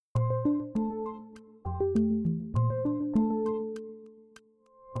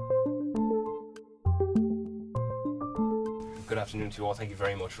afternoon to you all. Thank you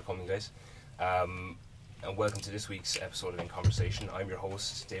very much for coming, guys. And welcome to this week's episode of In Conversation. I'm your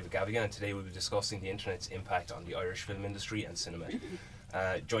host, David Gavigan, and today we'll be discussing the internet's impact on the Irish film industry and cinema.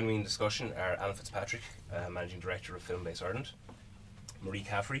 Joining me in discussion are Alan Fitzpatrick, Managing Director of Filmbase Ireland, Marie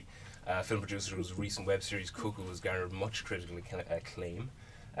Caffrey, film producer whose recent web series Cuckoo has garnered much critical acclaim,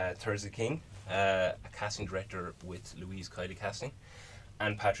 Thursday King, a casting director with Louise Kiley Casting,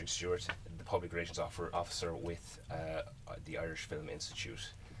 and Patrick Stewart, the Public Relations Officer with the Irish Film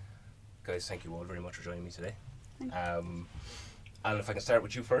Institute. Guys, thank you all very much for joining me today. Alan, if I can start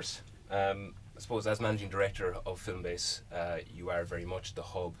with you first. I suppose as Managing Director of Filmbase, you are very much the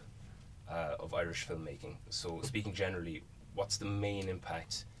hub of Irish filmmaking. So speaking generally, what's the main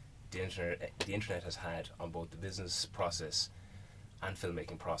impact the internet has had on both the business process and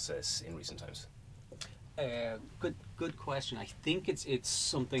filmmaking process in recent times? Good question. I think it's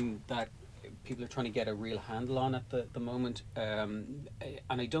something that people are trying to get a real handle on at the moment, and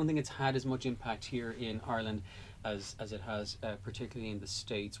I don't think it's had as much impact here in Ireland as it has particularly in the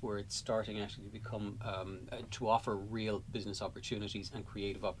States, where it's starting actually to become to offer real business opportunities and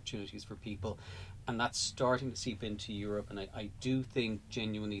creative opportunities for people, and that's starting to seep into Europe. And I do think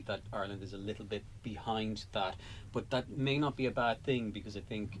genuinely that Ireland is a little bit behind that, but that may not be a bad thing, because I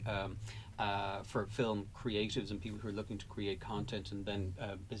think for film creatives and people who are looking to create content, and then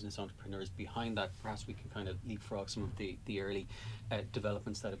business entrepreneurs behind that, perhaps we can kind of leapfrog some of the early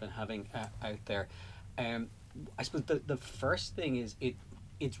developments that have been having out there. I suppose the first thing is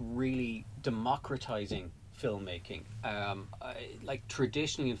it's really democratizing filmmaking. Like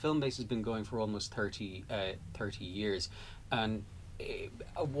traditionally, Filmbase has been going for almost 30 years, and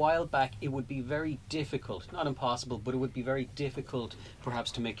a while back it would be very difficult, not impossible, but it would be very difficult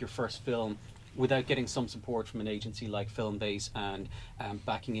perhaps to make your first film without getting some support from an agency like Filmbase and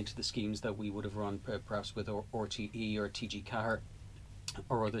backing into the schemes that we would have run perhaps with RTE or TG Ceathair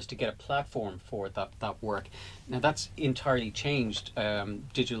or others to get a platform for that work. Now that's entirely changed.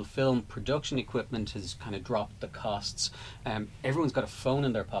 Digital film production equipment has kind of dropped the costs. Everyone's got a phone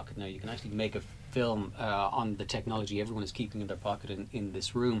in their pocket now. You can actually make a film on the technology everyone is keeping in their pocket in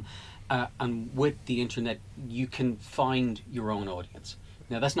this room, and with the internet you can find your own audience.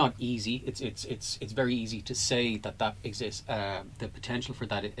 Now that's not easy. It's very easy to say that exists. The potential for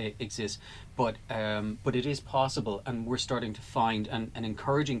that exists, but it is possible, and we're starting to find and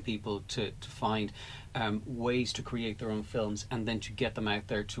encouraging people to find ways to create their own films and then to get them out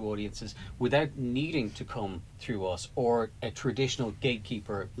there to audiences without needing to come through us or a traditional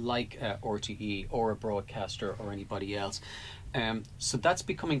gatekeeper like RTE or a broadcaster or anybody else. So that's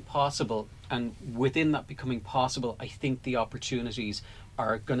becoming possible, and within that becoming possible, I think the opportunities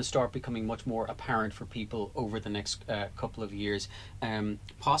are going to start becoming much more apparent for people over the next couple of years.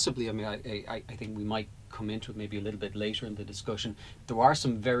 Possibly, I mean, I think we might come into it maybe a little bit later in the discussion. There are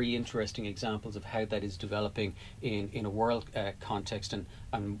some very interesting examples of how that is developing in a world context,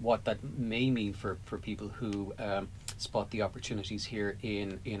 and what that may mean for people who spot the opportunities here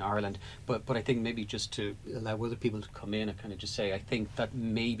in Ireland. But I think maybe just to allow other people to come in and kind of just say, I think that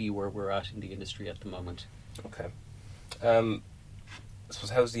may be where we're at in the industry at the moment. Okay. I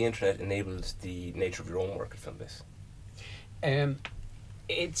suppose, how has the internet enabled the nature of your own work at Filmbase?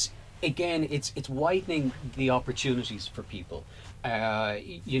 It's widening the opportunities for people. There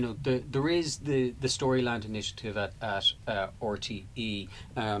is the Storyland initiative at RTE,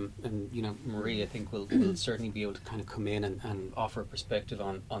 and Marie, I think will certainly be able to kind of come in and offer a perspective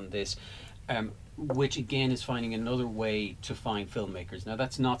on this, which again is finding another way to find filmmakers. Now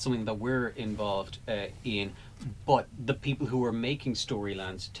that's not something that we're involved in, but the people who are making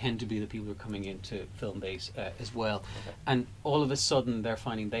Storylands tend to be the people who are coming into Filmbase as well. Okay. And all of a sudden they're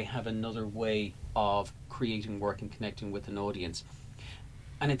finding they have another way of creating work and connecting with an audience.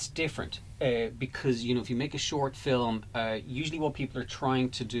 And it's different because, if you make a short film, usually what people are trying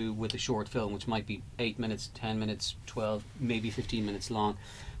to do with a short film, which might be 8 minutes, 10 minutes, 12, maybe 15 minutes long,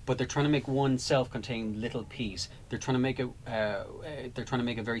 but they're trying to make one self-contained little piece. They're trying to make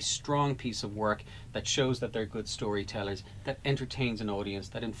a very strong piece of work that shows that they're good storytellers, that entertains an audience,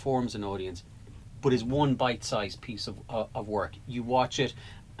 that informs an audience, but is one bite-sized piece of work. You watch it,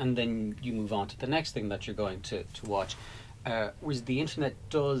 and then you move on to the next thing that you're going to watch. Whereas the internet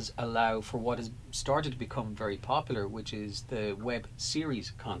does allow for what has started to become very popular, which is the web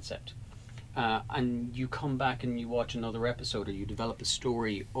series concept. And you come back and you watch another episode, or you develop a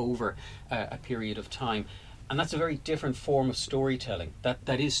story over a period of time, and that's a very different form of storytelling.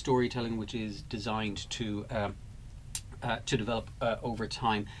 That is storytelling which is designed to develop over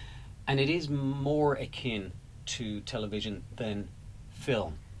time, and it is more akin to television than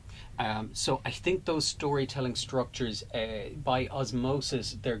film. So I think those storytelling structures, by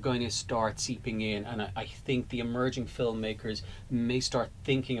osmosis, they're going to start seeping in, and I think the emerging filmmakers may start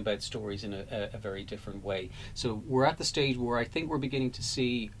thinking about stories in a very different way. So we're at the stage where I think we're beginning to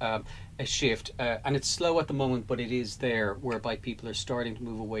see a shift, and it's slow at the moment, but it is there, whereby people are starting to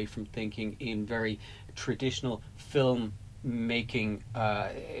move away from thinking in very traditional film making,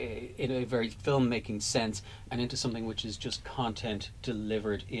 in a very filmmaking sense, and into something which is just content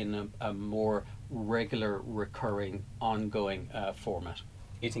delivered in a more regular, recurring, ongoing format.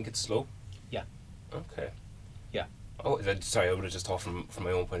 You think it's slow? Yeah. Okay. Yeah. Oh, sorry. I would have just thought from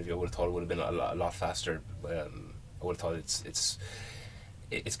my own point of view. I would have thought it would have been a lot faster. I would have thought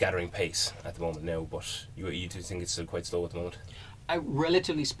it's gathering pace at the moment now. But you do think it's still quite slow at the moment?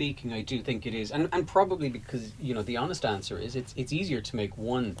 Relatively speaking, I do think it is, and probably because, you know, the honest answer is it's easier to make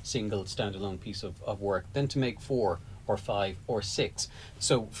one single standalone piece of work than to make 4 or 5 or 6.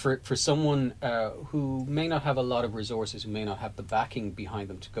 So for someone who may not have a lot of resources, who may not have the backing behind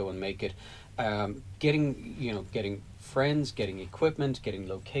them to go and make it, getting friends, getting equipment, getting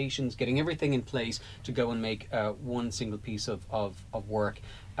locations, getting everything in place to go and make one single piece of work.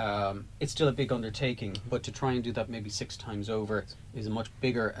 It's still a big undertaking, but to try and do that maybe 6 times over is a much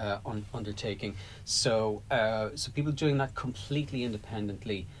bigger undertaking. So people doing that completely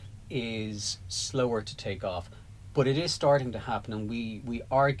independently is slower to take off. But it is starting to happen, and we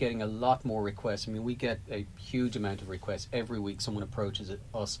are getting a lot more requests. I mean, we get a huge amount of requests every week. Someone approaches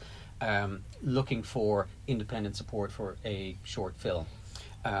us looking for independent support for a short film.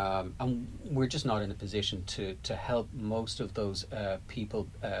 And we're just not in a position to help most of those people.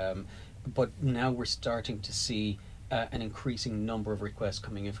 But now we're starting to see an increasing number of requests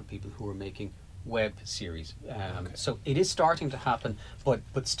coming in for people who are making web series. Okay. So it is starting to happen,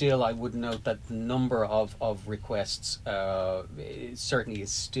 but still I would note that the number of requests certainly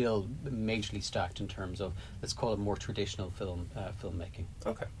is still majorly stacked in terms of, let's call it, more traditional filmmaking.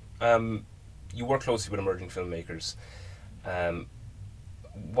 Okay. You work closely with emerging filmmakers.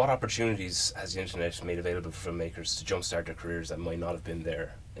 What opportunities has the internet made available for filmmakers to jumpstart their careers that might not have been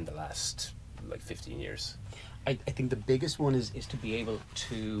there in the last 15 years? I think the biggest one is to be able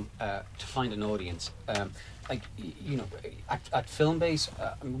to find an audience. At Filmbase,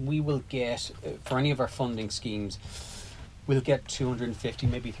 we will get, for any of our funding schemes, we'll get 250,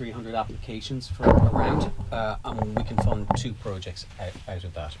 maybe 300 applications for a round, and we can fund 2 projects out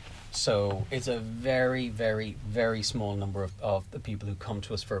of that. So it's a very, very, very small number of the people who come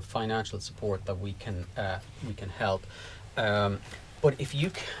to us for financial support that we can help. But if you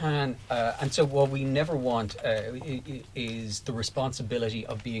can, and so what we never want is the responsibility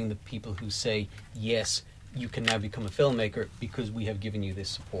of being the people who say, yes, you can now become a filmmaker because we have given you this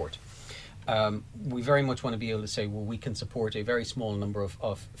support. We very much want to be able to say, well, we can support a very small number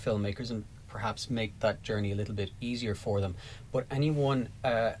of filmmakers and perhaps make that journey a little bit easier for them. But anyone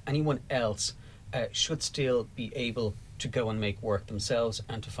else should still be able to go and make work themselves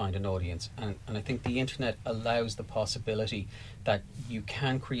and to find an audience. And I think the internet allows the possibility that you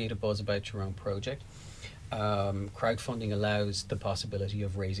can create a buzz about your own project. Crowdfunding allows the possibility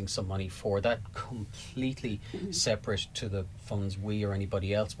of raising some money for that, completely separate to the funds we or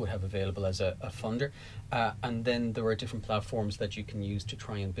anybody else would have available as a funder. And then there are different platforms that you can use to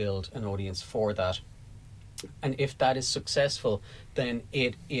try and build an audience for that. And if that is successful, then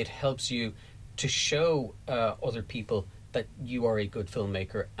it helps you to show other people that you are a good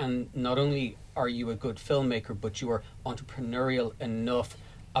filmmaker. And not only are you a good filmmaker, but you are entrepreneurial enough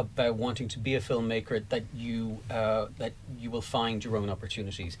about wanting to be a filmmaker that you will find your own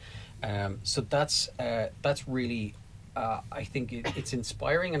opportunities. So that's really, I think it's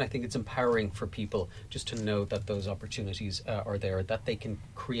inspiring, and I think it's empowering for people just to know that those opportunities are there, that they can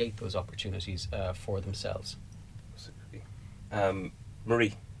create those opportunities for themselves.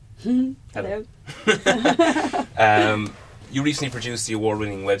 Marie. Hello. You recently produced the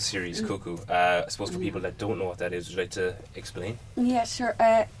award-winning web series Cuckoo. I suppose for people that don't know what that is, would you like to explain? Yeah, sure.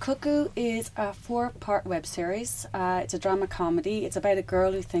 Cuckoo is a 4-part web series. It's a drama comedy. It's about a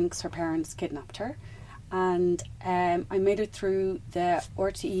girl who thinks her parents kidnapped her. And I made it through the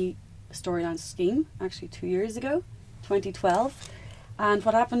RTE Storyline scheme, actually 2 years ago, 2012. And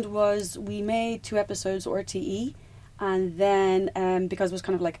what happened was we made 2 episodes RTE, and then because it was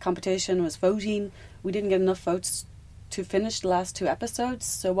kind of like a competition, was voting, we didn't get enough votes to finish the last 2 episodes.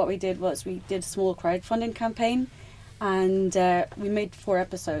 So what we did was we did a small crowdfunding campaign, and we made 4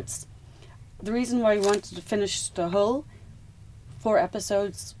 episodes. The reason why we wanted to finish the whole 4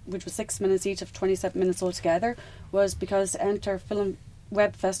 episodes, which was 6 minutes each of 27 minutes altogether, was because to enter film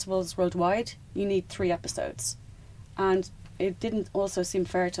web festivals worldwide, you need 3 episodes. And it didn't also seem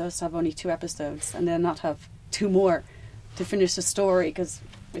fair to us to have only 2 episodes and then not have 2 more to finish the story, because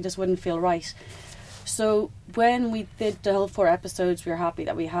it just wouldn't feel right. So when we did the whole 4 episodes, we were happy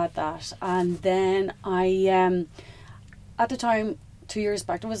that we had that. And then I, at the time, 2 years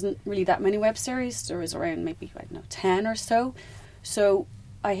back, there wasn't really that many web series. There was around maybe, I don't know, 10 or so. So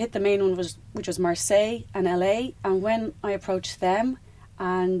I hit the main one, which was Marseille and LA. And when I approached them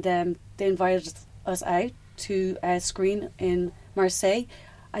and they invited us out to screen in Marseille,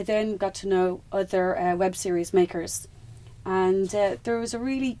 I then got to know other web series makers. And there was a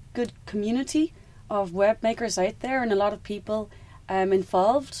really good community of web makers out there, and a lot of people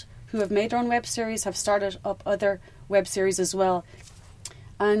involved who have made their own web series, have started up other web series as well.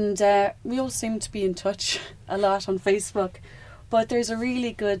 And we all seem to be in touch a lot on Facebook. But there's a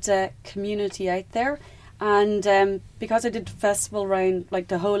really good community out there. And because I did festival around like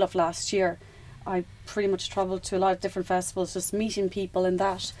the whole of last year, I pretty much travelled to a lot of different festivals, just meeting people and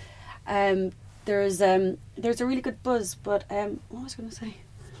that. There's a really good buzz, but what was I going to say?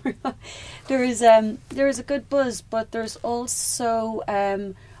 there is a good buzz, but there's also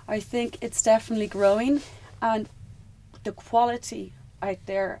I think it's definitely growing, and the quality out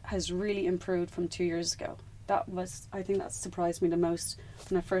there has really improved from 2 years ago. I think that surprised me the most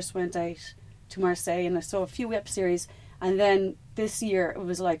when I first went out to Marseille and I saw a few web series, and then this year it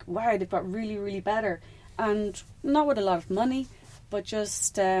was like, wow, they've got really, really better, and not with a lot of money, but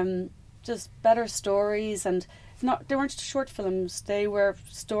just better stories. And they weren't short films, they were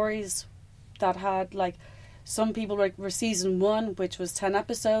stories that had, like, some people were season 1, which was 10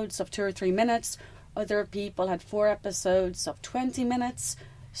 episodes of 2 or 3 minutes. Other people had 4 episodes of 20 minutes.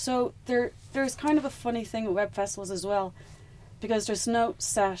 So there's kind of a funny thing with web festivals as well, because there's no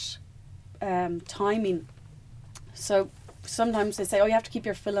set timing. So sometimes they say, oh, you have to keep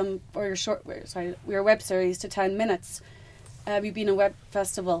your film or your web series to 10 minutes. You'd be in a web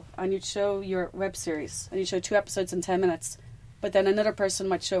festival and you'd show your web series and you'd show 2 episodes in 10 minutes, but then another person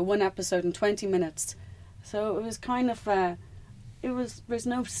might show 1 episode in 20 minutes. So it was kind of there's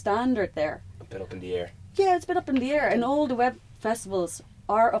no standard there. A bit up in the air. Yeah, it's a bit up in the air, and all the web festivals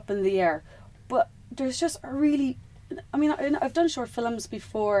are up in the air. But there's just I've done short films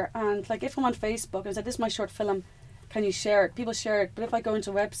before, and like if I'm on Facebook and say, this is my short film, can you share it? People share it. But if I go into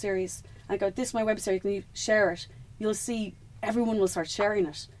a web series and I go, this is my web series, can you share it? You'll see everyone will start sharing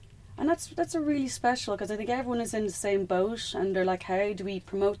it. And that's a really special, because I think everyone is in the same boat and they're like, how do we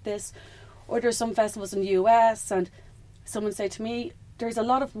promote this? Or there's some festivals in the US, and someone say to me, there's a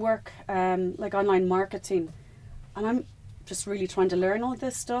lot of work like online marketing, and I'm just really trying to learn all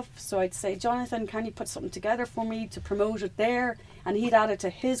this stuff. So I'd say, Jonathan, can you put something together for me to promote it there? And he'd add it to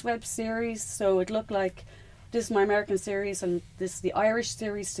his web series, so it looked like this is my American series and this is the Irish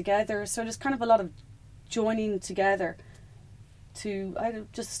series together. So there's kind of a lot of joining together to, I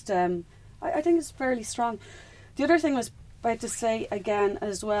think it's fairly strong. The other thing I was about to say again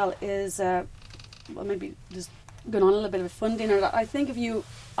as well is, maybe just going on a little bit of funding, or that I think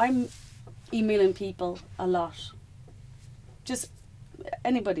I'm emailing people a lot. Just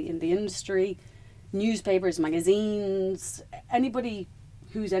anybody in the industry, newspapers, magazines, anybody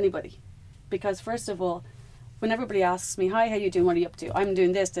who's anybody. Because first of all, when everybody asks me, hi, how you doing, what are you up to? I'm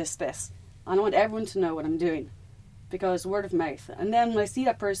doing this. And I want everyone to know what I'm doing, because word of mouth. And then when I see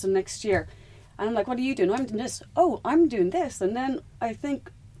that person next year, and I'm like, what are you doing? I'm doing this. Oh, I'm doing this. And then I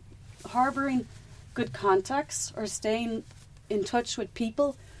think harbouring good contacts or staying in touch with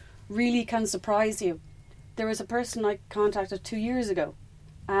people really can surprise you. There was a person I contacted 2 years ago,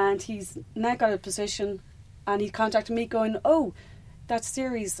 and he's now got a position, and he contacted me going, oh, that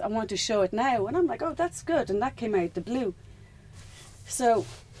series, I want to show it now. And I'm like, oh, that's good. And that came out the blue. So,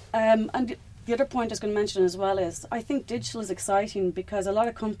 and the other point I was going to mention as well is, I think digital is exciting, because a lot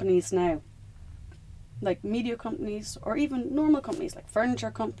of companies now, like media companies or even normal companies like furniture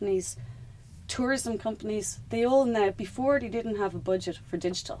companies, tourism companies, they all now, before they didn't have a budget for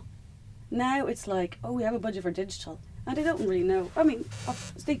digital. Now it's like, oh, we have a budget for digital. And they don't really know. I mean,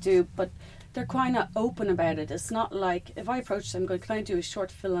 they do, but they're kind of open about it. It's not like, if I approach them going, can I do a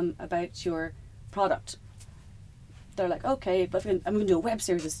short film about your product? They're like, okay, but I'm going to do a web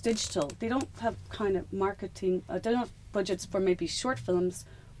series, it's digital. They don't have kind of marketing, they don't have budgets for maybe short films,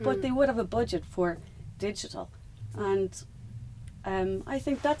 but they would have a budget for digital. And I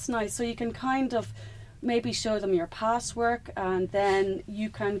think that's nice. So you can kind of maybe show them your past work, and then you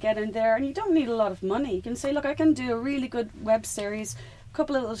can get in there, and you don't need a lot of money. You can say, look, I can do a really good web series, a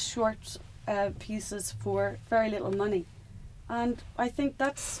couple of little short pieces for very little money. And I think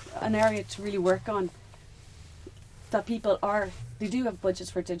that's an area to really work on, that they do have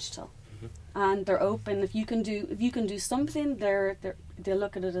budgets for digital. and they're open. If you can do something, they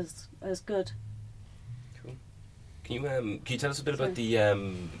look at it as good. Cool. Can you tell us a bit about the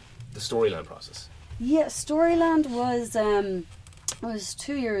Storyland process? Yeah, Storyland was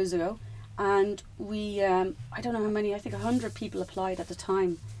 2 years ago, and we I don't know how many. I think 100 people applied at the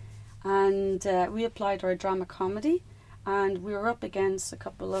time, and we applied for a drama comedy, and we were up against a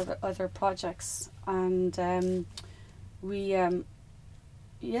couple of other projects, and it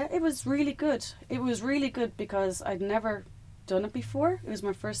was really good. It was really good because I'd never done it before. It was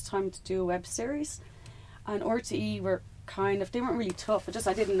my first time to do a web series, and RTE were they weren't really tough.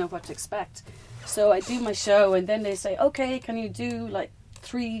 I didn't know what to expect. So I do my show, and then they say, okay, can you do like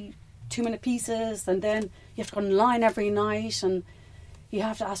 3 2-minute pieces, and then you have to go online every night, and you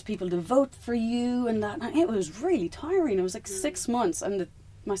have to ask people to vote for you, and that. And it was really tiring. It was like 6 months, and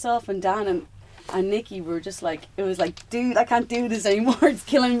myself and Dan and Nikki were just like, it was like, dude, I can't do this anymore. It's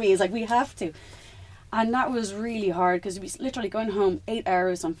killing me. It's like, we have to. And that was really hard, because we literally going home 8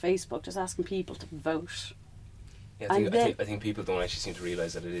 hours on Facebook just asking people to vote. Yeah, I think people don't actually seem to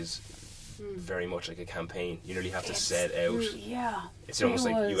realise that it is very much like a campaign. You nearly have to set out. Yeah. It's almost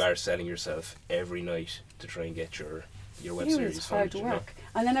like you are selling yourself every night to try and get your web series. It was hard work,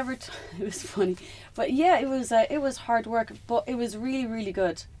 and then it was funny, but yeah, it was hard work, but it was really, really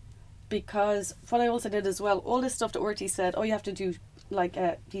good, because what I also did as well, all this stuff that RT said, you have to do like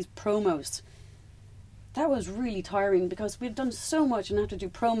these promos. That was really tiring, because we'd done so much and had to do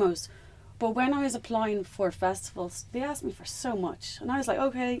promos. But when I was applying for festivals, they asked me for so much. And I was like,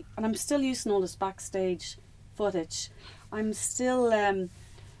 okay. And I'm still using all this backstage footage. I'm still...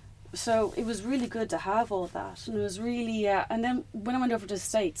 so it was really good to have all that. And it was really... and then when I went over to the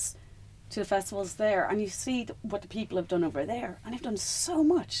States, to the festivals there, and you see what the people have done over there. And they've done so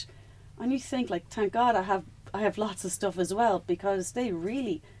much. And you think, like, thank God I have lots of stuff as well, because they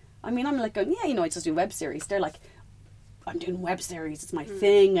really... I mean, I'm like going, I just do web series. They're like, I'm doing web series. It's my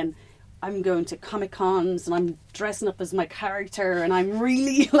thing. And I'm going to Comic-Cons, and I'm dressing up as my character, and I'm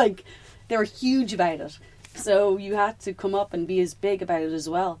really like, they were huge about it. So you had to come up and be as big about it as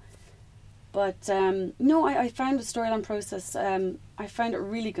well. But no, I found the Storyland process, I found it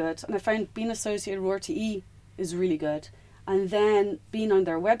really good. And I found being associated with RTE is really good. And then being on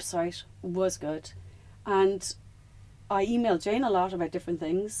their website was good. And I emailed Jane a lot about different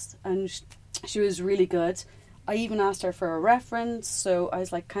things, and she was really good. I even asked her for a reference, so I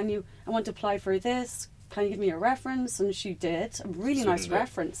was like, I want to apply for this, can you give me a reference? And she did, a really nice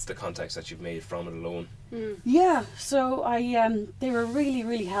reference. The contacts that you've made from it alone. Yeah, so they were really,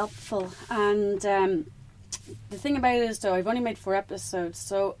 really helpful. And the thing about it is, though, I've only made 4 episodes,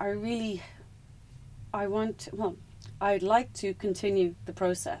 so I'd like to continue the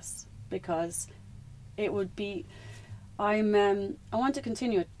process, because it would be, I want to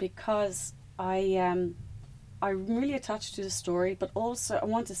continue it because I'm really attached to the story, but also I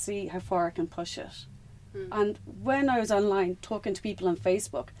want to see how far I can push it. And when I was online talking to people on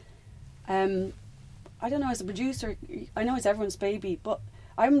Facebook, I don't know, as a producer, I know it's everyone's baby, but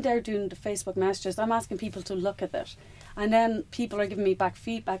I'm there doing the Facebook messages. I'm asking people to look at it. And then people are giving me back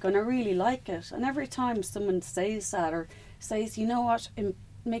feedback, and I really like it. And every time someone says that, or says, you know what, it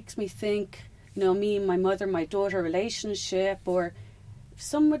makes me think, me and my mother, my daughter relationship, or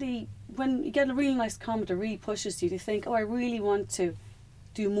somebody, when you get a really nice comment that really pushes you to think, I really want to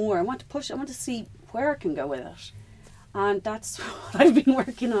do more. I want to push, I want to see where I can go with it. And that's what I've been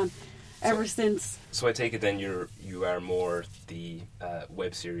working on ever since. So I take it then you are more the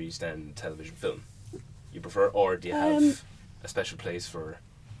web series than television film. You prefer, or do you have a special place for?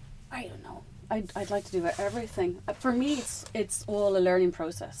 I don't know. I'd like to do everything. For me, it's all a learning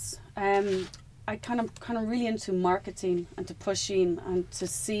process. I kind of really into marketing and to pushing and to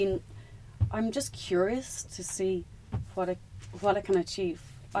seeing. I'm just curious to see what I can achieve.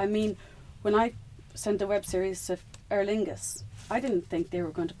 I mean, when I sent the web series to Aer Lingus, I didn't think they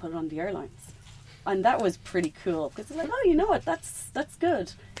were going to put it on the airlines, and that was pretty cool, because it's like, you know what, that's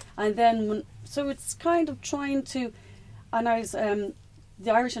good. And then so it's kind of trying to, and I was the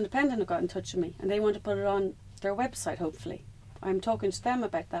Irish Independent have got in touch with me, and they want to put it on their website. Hopefully, I'm talking to them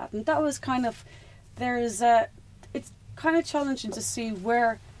about that, and that was kind of it's kind of challenging to see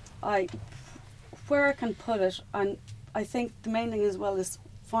where I can put it. And I think the main thing as well is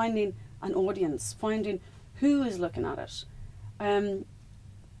finding an audience, finding who is looking at it.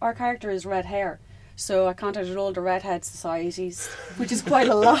 Our character is red hair, so I contacted all the redhead societies, which is quite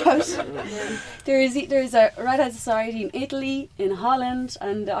a lot. There's a redhead society in Italy, in Holland,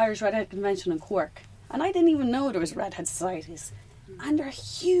 and the Irish Redhead Convention in Cork. And I didn't even know there was redhead societies. And they're a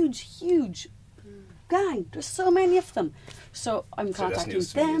huge, huge gang. There's so many of them. So I'm So that's contacting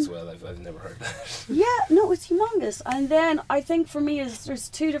news to me them. as well. I've never heard that. Yeah, no, it's humongous. And then I think for me there's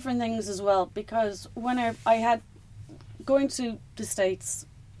two different things as well, because when I had going to the States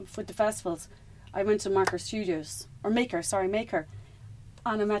for the festivals, I went to Maker,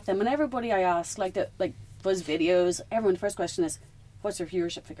 and I met them, and everybody I asked, like Buzz Videos, everyone, the first question is, what's your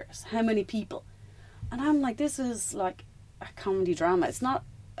viewership figures? How many people? And I'm like, this is like a comedy drama. It's not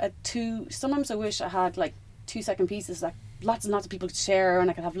sometimes I wish I had like 2-second pieces that lots and lots of people could share and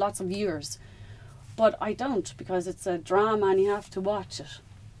I could have lots of viewers. But I don't, because it's a drama and you have to watch it,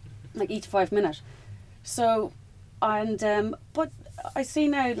 like each 5 minutes. So, and but I see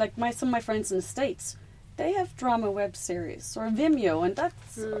now, like some of my friends in the States, they have drama web series or Vimeo, and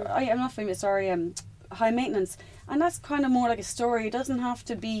that's I'm not famous. Sorry, High Maintenance, and that's kind of more like a story. It doesn't have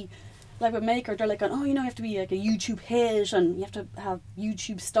to be like with Maker. They're like, oh, you have to be like a YouTube hit and you have to have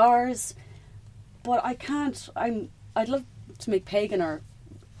YouTube stars. But I can't. I'd love to make Pagan or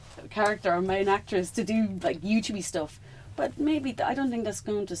character or main actress to do like YouTubey stuff, but maybe I don't think that's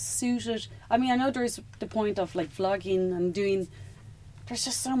going to suit it. I mean, I know there's the point of like vlogging and doing. There's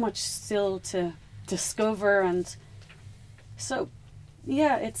just so much still to discover, and so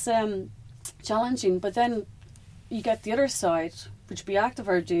yeah, it's challenging. But then you get the other side, which Be Active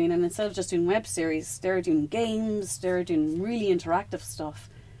are doing, and instead of just doing web series, they're doing games, they're doing really interactive stuff.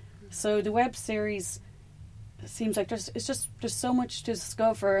 So the web series seems like there's so much to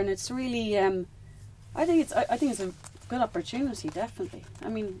discover, and it's really I think it's a good opportunity, definitely. I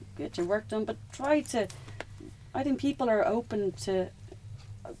mean, get your work done, but I think people are open to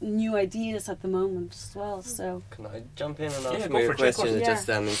new ideas at the moment as well. So can I jump in and ask Yeah, you go a for it, question? yeah. Just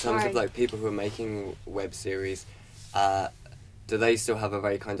in terms Sorry. of like people who are making web series, do they still have a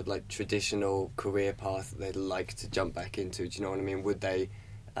very kind of like traditional career path that they'd like to jump back into? Do you know what I mean? Would they,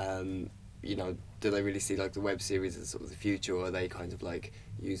 do they really see like the web series as sort of the future, or are they kind of like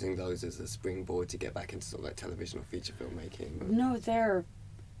using those as a springboard to get back into sort of like television or feature filmmaking? no, they're,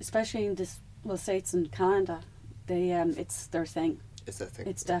 especially in this, well, say it's in Canada, they it's their thing. Is that thing?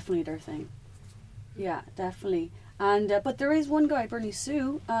 It's definitely their thing. Yeah, definitely. And but there is one guy, Bernie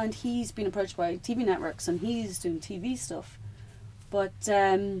Sue, and he's been approached by TV networks, and he's doing TV stuff. But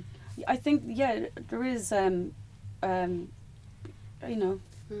I think there is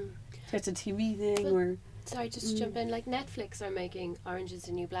it's a TV thing or. Sorry, just to jump in, like Netflix are making Orange is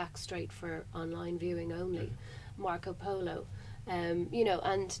the New Black straight for online viewing only, Marco Polo, and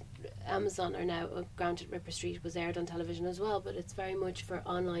Amazon are now, granted Ripper Street was aired on television as well, but it's very much for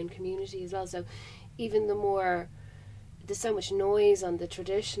online community as well. So even there's so much noise on the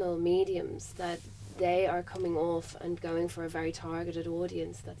traditional mediums that they are coming off and going for a very targeted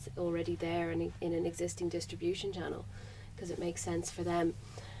audience that's already there and in an existing distribution channel, because it makes sense for them.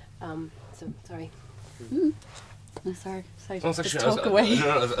 So sorry. No, sorry, Oh, just sorry, talk away.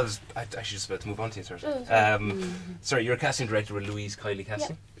 I was actually just about to move on to you, sorry. Oh, sorry. Sorry, you're a casting director with Louise Kiley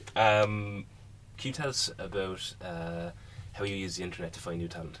Casting. Can you tell us about how you use the internet to find new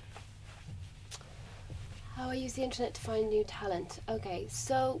talent? How I use the internet to find new talent. Okay,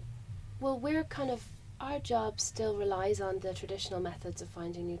 so, well, our job still relies on the traditional methods of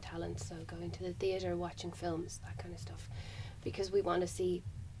finding new talent, so going to the theatre, watching films, that kind of stuff, because we want to see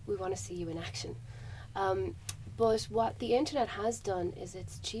you in action. But what the internet has done is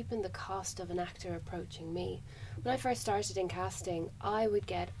it's cheapened the cost of an actor approaching me. When I first started in casting, I would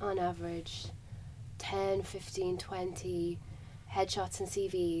get on average 10, 15, 20 headshots and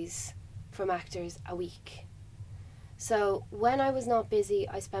CVs from actors a week. So when I was not busy,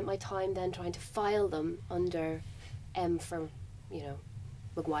 I spent my time then trying to file them under M for,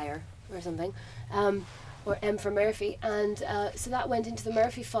 Maguire or something, or M for Murphy, and so that went into the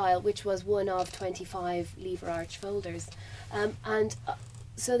Murphy file, which was one of 25 Lever Arch folders,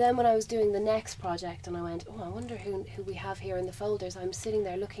 so then when I was doing the next project and I went, I wonder who we have here in the folders, I'm sitting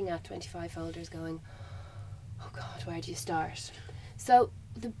there looking at 25 folders going, oh God, where do you start? So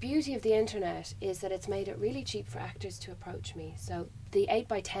the beauty of the internet is that it's made it really cheap for actors to approach me. So the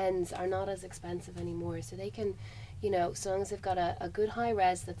 8x10s are not as expensive anymore, so they can, so long as they've got a good high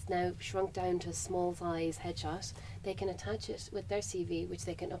res that's now shrunk down to a small size headshot, they can attach it with their CV, which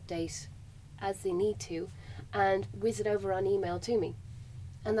they can update as they need to, and whiz it over on email to me.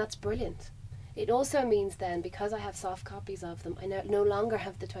 And that's brilliant. It also means then, because I have soft copies of them, I no longer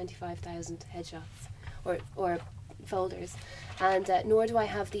have the 25,000 headshots or folders, and nor do I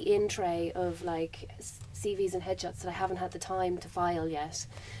have the in tray of like CVs and headshots that I haven't had the time to file yet.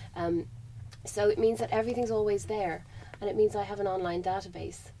 So it means that everything's always there, and it means I have an online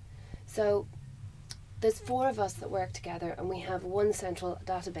database. So there's 4 of us that work together, and we have one central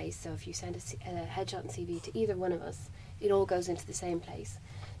database. So if you send a headshot and CV to either one of us, it all goes into the same place.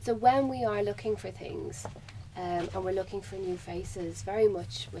 So when we are looking for things, and we're looking for new faces, very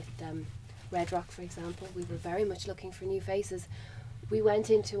much with Red Rock, for example, we were very much looking for new faces. We went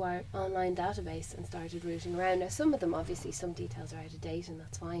into our online database and started rooting around. Now, some of them, obviously, some details are out of date, and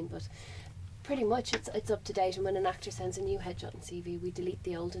that's fine, but pretty much it's up to date. And when an actor sends a new headshot and CV, we delete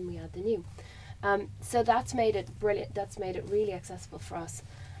the old and we add the new. So that's made it brilliant. That's made it really accessible for us.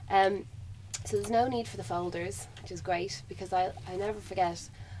 So there's no need for the folders, which is great, because I never forget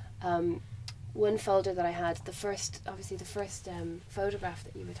one folder that I had. The first photograph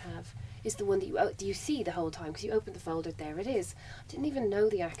that you would have is the one that you see the whole time, because you open the folder, there it is. I didn't even know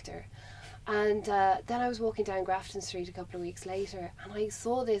the actor. And then I was walking down Grafton Street a couple of weeks later, and I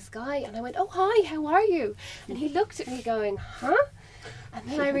saw this guy, and I went, "Oh, hi, how are you?" And he looked at me going, "Huh?" And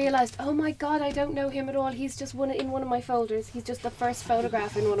then I realised, oh my God, I don't know him at all. He's just in one of my folders. He's just the first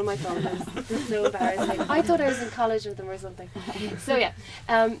photograph in one of my folders. It's so embarrassing. I thought I was in college with him or something. So yeah.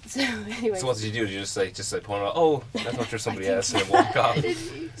 So anyway. So what did you do? Did you just point out, "Oh, I thought you're somebody else," and then walk off?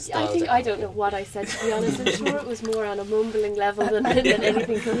 I don't know what I said, to be honest. I'm sure it was more on a mumbling level than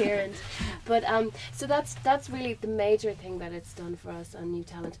anything coherent. But so that's really the major thing that it's done for us on New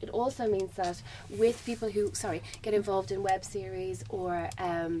Talent. It also means that with people who get involved in web series or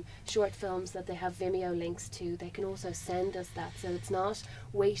short films that they have Vimeo links to, they can also send us that. So it's not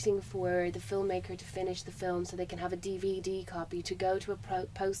waiting for the filmmaker to finish the film so they can have a DVD copy, to go to a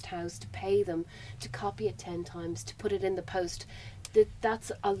post house, to pay them, to copy it 10 times, to put it in the post.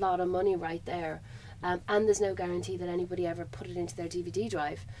 That's a lot of money right there. And there's no guarantee that anybody ever put it into their DVD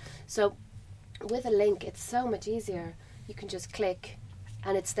drive. So with a link, it's so much easier. You can just click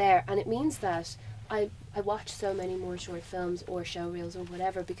and it's there. And it means that I watch so many more short films or show reels or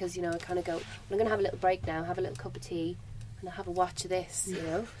whatever, because, I kind of go, well, I'm going to have a little break now, have a little cup of tea, and I'll have a watch of this,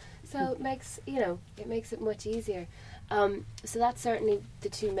 So it makes it much easier. So that's certainly the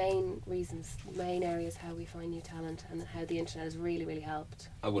two main reasons, main areas how we find new talent and how the internet has really, really helped.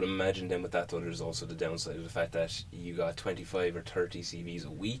 I would imagine then with that, though, there's also the downside of the fact that you got 25 or 30 CVs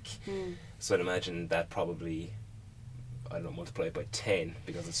a week. So I'd imagine that probably, I don't know, multiply it by 10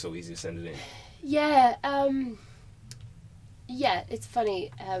 because it's so easy to send it in. Yeah, it's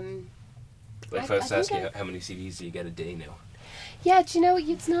funny. If I was to ask you, how many CVs do you get a day now? Yeah, do you know,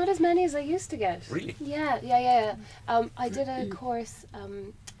 it's not as many as I used to get. Really? Yeah. I did a course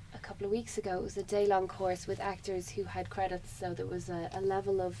a couple of weeks ago. It was a day-long course with actors who had credits, so there was a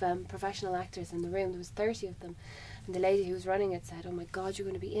level of professional actors in the room. There was 30 of them. And the lady who was running it said, "Oh my God, you're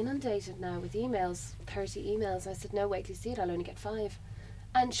going to be inundated now with emails, 30 emails." I said, "No, wait till you see it, I'll only get 5.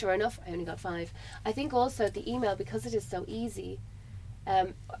 And sure enough, I only got 5. I think also the email, because it is so easy,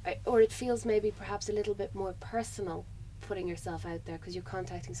 or it feels maybe perhaps a little bit more personal, putting yourself out there because you're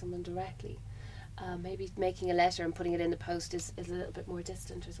contacting someone directly. Maybe making a letter and putting it in the post is a little bit more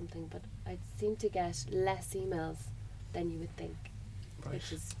distant or something, but I seem to get less emails than you would think,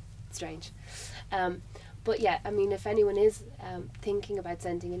 which is strange. But yeah, I mean, if anyone is thinking about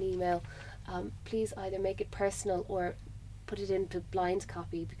sending an email, please either make it personal or put it into blind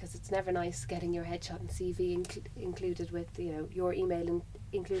copy, because it's never nice getting your headshot and CV included with your email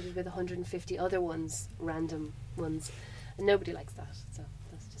included with 150 other ones, random ones, and nobody likes that. So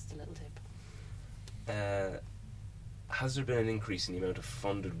that's just a little tip. Has there been an increase in the amount of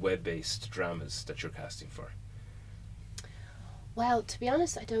funded web-based dramas that you're casting for? Well, to be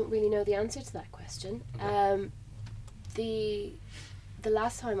honest, I don't really know the answer to that question. Okay. The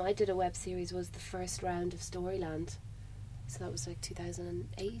last time I did a web series was the first round of Storyland. So that was like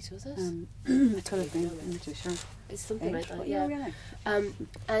 2008, was it? It could have been, I'm not too sure. It's something like that, yeah.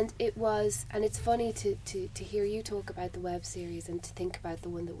 And it was, and it's funny to hear you talk about the web series and to think about the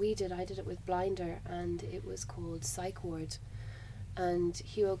one that we did. I did it with Blinder, and it was called Psych Ward. And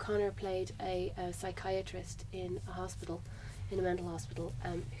Hugh O'Connor played a psychiatrist in a hospital, in a mental hospital,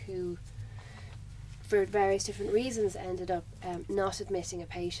 who, for various different reasons, ended up not admitting a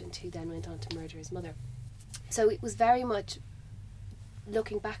patient who then went on to murder his mother. So it was very much,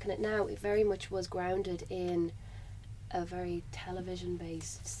 looking back on it now, it very much was grounded in a very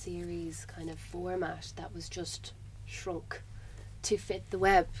television-based series kind of format that was just shrunk to fit the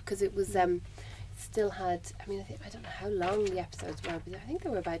web, because it was still had, I mean, I don't know how long the episodes were, but I think they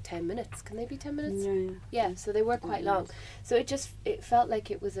were about 10 minutes. Can they be 10 minutes? Yeah, so they were quite long. So it felt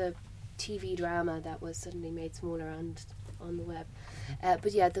like it was a TV drama that was suddenly made smaller and on the web.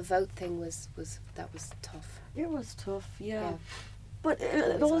 But yeah, the vote thing was tough. It was tough, yeah. But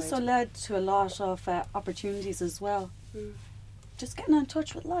it also led to a lot of opportunities as well. Just getting in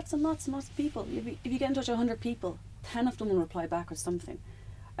touch with lots and lots and lots of people. If you get in touch with 100 people, 10 of them will reply back with something.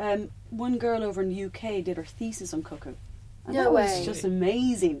 One girl over in the UK did her thesis on Cuckoo, And No that way. was just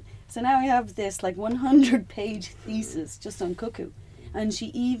amazing. So now I have this like 100-page thesis just on Cuckoo. And she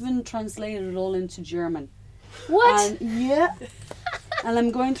even translated it all into German. What? And, yeah. And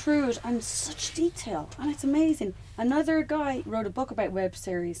I'm going through it in such detail. And it's amazing. Another guy wrote a book about web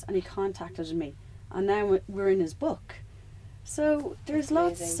series and he contacted me. And now we're in his book. So there's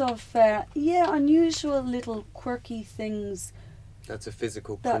That's lots amazing. of, unusual little quirky things. That's a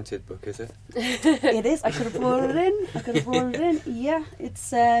physical That- printed book, is it? It is. I could have brought it in. Yeah,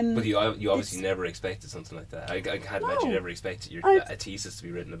 it's... But you obviously it's- never expected something like that. I can't No. imagine you ever expected I- a thesis to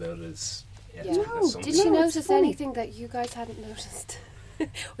be written about it. Yeah. That's No. something. Did she No, it's notice funny. anything that you guys hadn't noticed? Or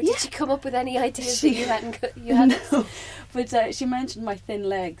did Yeah. she come up with any ideas She- that you hadn't? You hadn't. No, but she mentioned my thin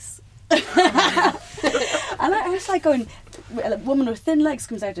legs. And I was like going, well, a woman with thin legs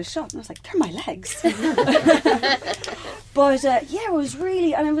comes out of the shop, and I was like, they're my legs. But it was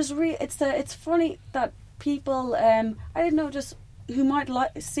really, and it was really. It's funny that people I didn't know just who might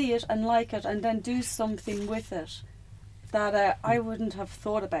see it and like it, and then do something with it that I wouldn't have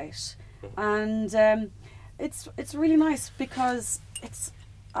thought about, and it's really nice because it's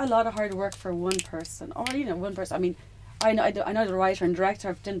a lot of hard work for one person, or one person. I mean, I know the writer and director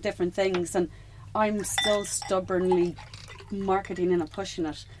have done different things, and I'm still stubbornly marketing and pushing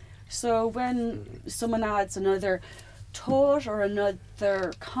it. So when someone adds another thought or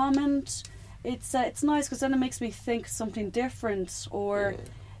another comment, it's nice because then it makes me think something different, or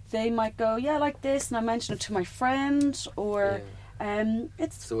they might go, yeah, I like this, and I mention it to my friend, or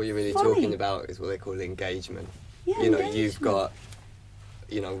it's So what you're really funny. talking about is what they call engagement. Yeah, You've engagement. got,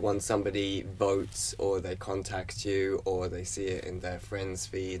 once somebody votes or they contact you or they see it in their friend's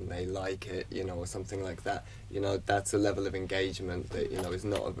feed and they like it, or something like that, that's a level of engagement that,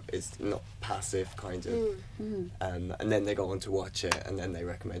 is not passive kind of. Mm. And then they go on to watch it and then they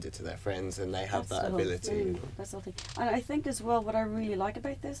recommend it to their friends and they have That's that the whole ability. thing. That's the whole thing. And I think as well, what I really like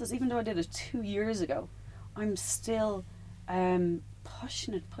about this is even though I did it 2 years ago, I'm still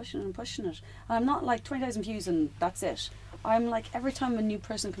pushing it. And I'm not like 20,000 views and that's it. I'm like, every time a new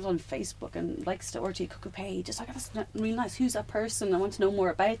person comes on Facebook and likes the RT Cuckoo page, it's like, oh, that's really nice. Who's that person? I want to know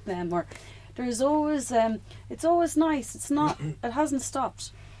more about them. Or there's always, it's always nice. It's not, it hasn't stopped.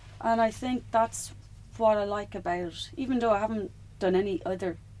 And I think that's what I like about it. Even though I haven't done any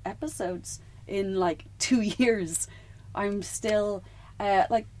other episodes in like 2 years, I'm still,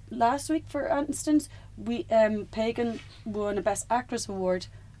 like last week, for instance, we Pagan won a Best Actress award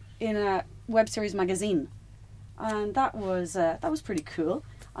in a web series magazine. And that was pretty cool.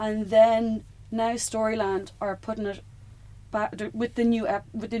 And then now Storyland are putting it back with the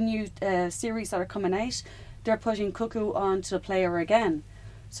new series that are coming out. They're putting Cuckoo onto the player again,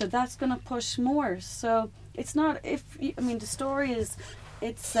 so that's going to push more. So it's not the story is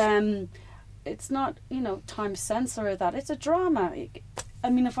it's not time censor or that. It's a drama. I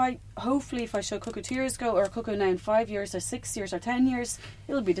mean, if I show Cuckoo 2 years ago or Cuckoo now in 5 years or 6 years or 10 years,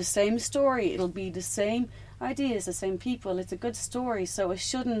 it'll be the same story. It'll be the same ideas, the same people. It's a good story, so it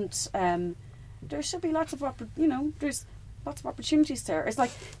shouldn't. There should be lots of there's lots of opportunities there. It's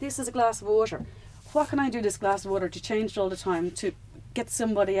like, this is a glass of water. What can I do this glass of water to change it all the time to get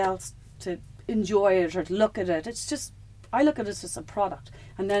somebody else to enjoy it or to look at it? It's just, I look at it as a product,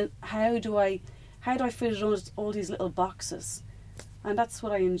 and then how do I fit it on all these little boxes, and that's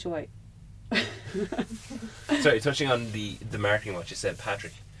what I enjoy. Sorry, touching on the marketing, what you said,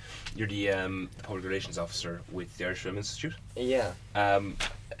 Patrick, you're the public relations officer with the Irish Film Institute. Yeah.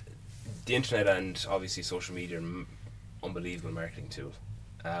 The internet and obviously social media are unbelievable marketing tool.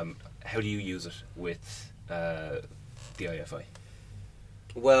 How do you use it with the IFI?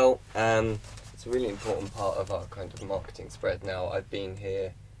 Well, it's a really important part of our kind of marketing spread now. I've been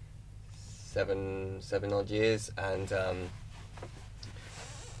here seven odd years, and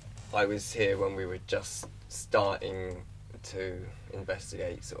I was here when we were just starting to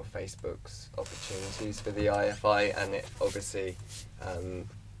investigate sort of Facebook's opportunities for the IFI, and it obviously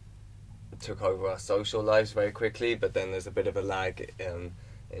took over our social lives very quickly, but then there's a bit of a lag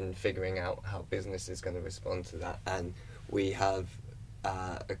in figuring out how business is going to respond to that. And we have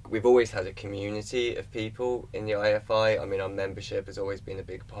we've always had a community of people in the IFI. I mean, our membership has always been a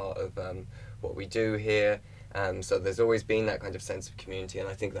big part of what we do here. So there's always been that kind of sense of community, and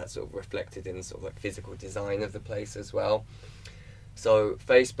I think that's sort of reflected in sort of like physical design of the place as well. So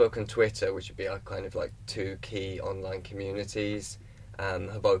Facebook and Twitter, which would be our kind of like two key online communities,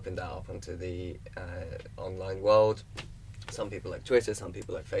 have opened that up onto the online world. Some people like Twitter, some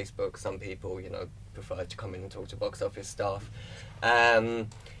people like Facebook, some people, prefer to come in and talk to box office staff.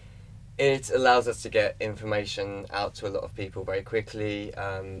 It allows us to get information out to a lot of people very quickly.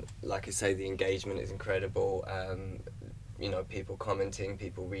 Like I say, the engagement is incredible. you know, people commenting,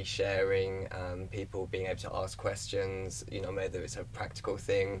 people resharing, people being able to ask questions, you know, whether it's a practical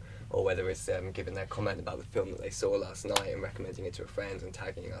thing or whether it's giving their comment about the film that they saw last night and recommending it to a friend and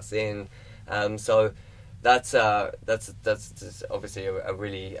tagging us in. So that's obviously a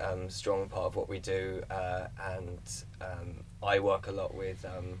really strong part of what we do, and I work a lot with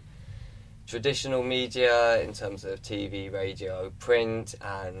traditional media in terms of TV, radio, print,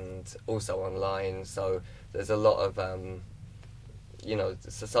 and also online. So there's a lot of, you know,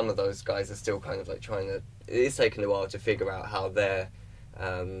 so some of those guys are still kind of like it is taking a while to figure out how their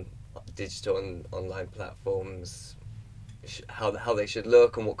digital and online platforms, how they should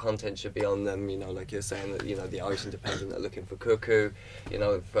look and what content should be on them. You know, like you're saying that, you know, the Irish Independent are looking for Cuckoo. You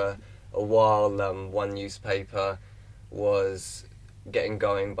know, for a while, one newspaper was getting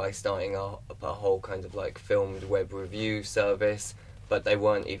going by starting up a whole kind of like filmed web review service, but they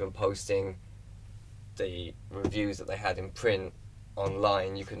weren't even posting the reviews that they had in print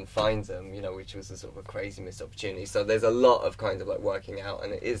online. You couldn't find them, you know, which was a sort of a crazy missed opportunity. So there's a lot of kind of like working out,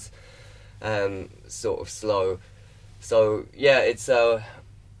 and it is sort of slow. So yeah, it's I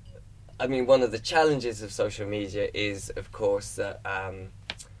mean, one of the challenges of social media is, of course, that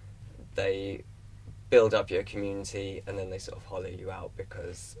they build up your community and then they sort of hollow you out,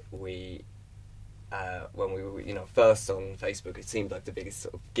 because when we were, you know, first on Facebook, it seemed like the biggest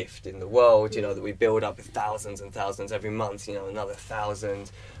sort of gift in the world, you know, that we build up with thousands and thousands every month, you know, another 1,000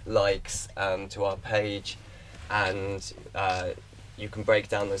 likes to our page, and you can break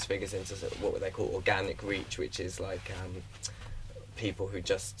down those figures into sort of what they call organic reach, which is like people who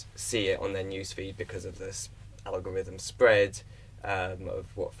just see it on their newsfeed because of this algorithm spread of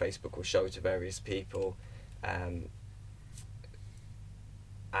what Facebook will show to various people,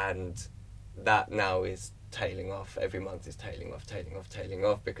 and that now is tailing off. Every month is tailing off,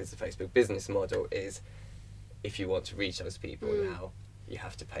 because the Facebook business model is, if you want to reach those people now, you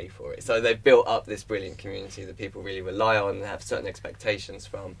have to pay for it. So they've built up this brilliant community that people really rely on and have certain expectations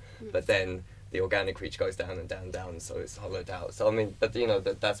from, but then the organic reach goes down and down and down, so it's hollowed out. So I mean, but you know,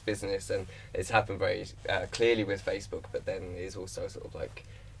 that's business, and it's happened very clearly with Facebook, but then is also sort of like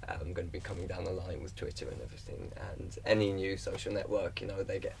going to be coming down the line with Twitter and everything, and any new social network, you know,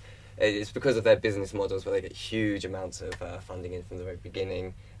 they get, it's because of their business models where they get huge amounts of funding in from the very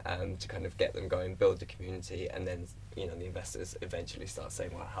beginning to kind of get them going, build the community, and then, you know, the investors eventually start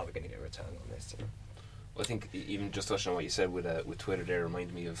saying, well, how are we going to get a return on this, you know? Well, I think even just touching on what you said with Twitter there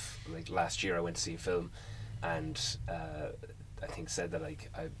reminded me of, like, last year I went to see a film, and I think said that, like,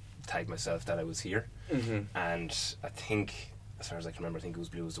 I tagged myself that I was here, and I think, as far as I can remember, I think it was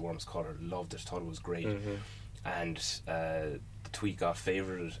Blue Was the Warmest Colour. Loved it, thought it was great, and the tweet got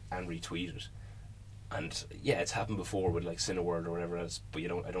favoured and retweeted. And yeah, it's happened before with like Cineworld or whatever else, but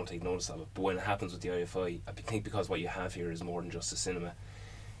I don't take notice of it. But when it happens with the IFI, I think because what you have here is more than just a cinema.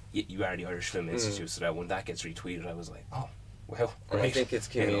 You are the Irish Film Institute, so that when that gets retweeted, I was like, oh, well, and I think it's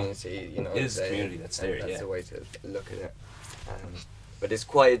community, you know. It is community that's there, that's the way to look at it. But it's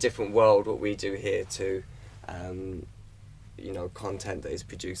quite a different world what we do here to, you know, content that is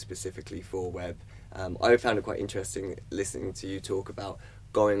produced specifically for web. I found it quite interesting listening to you talk about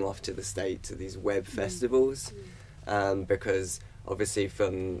going off to the States to these web festivals, because obviously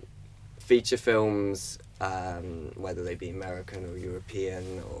from feature films, whether they be American or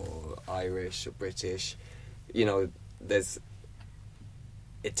European or Irish or British, you know,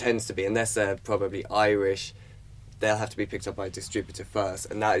 it tends to be, unless they're probably Irish, they'll have to be picked up by a distributor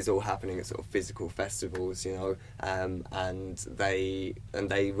first, and that is all happening at sort of physical festivals, you know, and they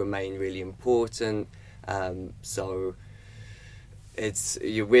remain really important. So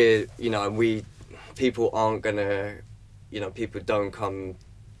people aren't gonna, you know, people don't come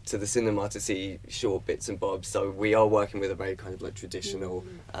to the cinema to see short bits and bobs, so we are working with a very kind of like traditional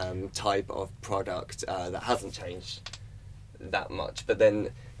type of product that hasn't changed that much. But then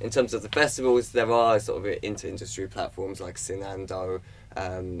in terms of the festivals, there are sort of inter-industry platforms like Cinando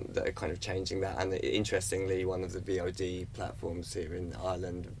that are kind of changing that, and interestingly one of the VOD platforms here in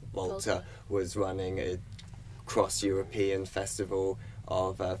Ireland, Volta, was running a cross-European festival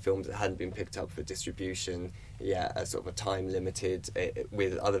of films that hadn't been picked up for distribution yet, as sort of a time-limited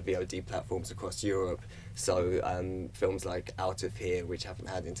with other VOD platforms across Europe. So films like Out of Here, which haven't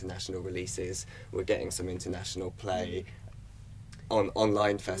had international releases, we're getting some international play on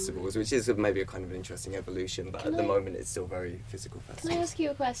online festivals, which is maybe a kind of an interesting evolution, but at the moment it's still very physical festivals. Can I ask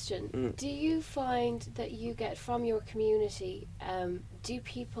you a question? Do you find that you get from your community, do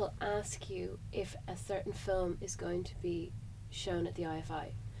people ask you if a certain film is going to be shown at the IFI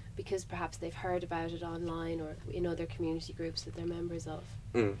because perhaps they've heard about it online or in other community groups that they're members of?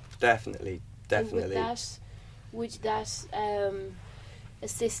 Definitely. And would that would that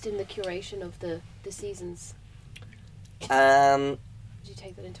assist in the curation of the seasons? Would you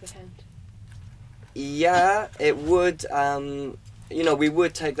take that into account? Yeah, it would. We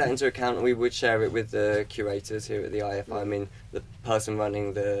would take that into account, and we would share it with the curators here at the IFI. I mean, the person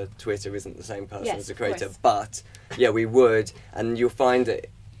running the Twitter isn't the same person as the creator, but yeah, we would, and you'll find it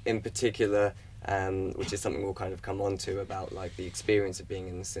in particular, which is something we'll kind of come on to about like the experience of being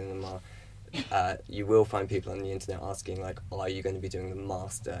in the cinema. You will find people on the internet asking like, are you going to be doing The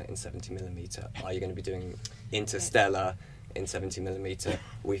Master in 70mm? Are you going to be doing Interstellar in 70mm?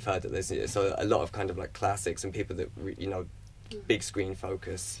 We've heard that there's so a lot of kind of like classics and people that big screen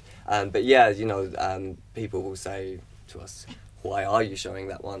focus. But yeah, people will say to us, why are you showing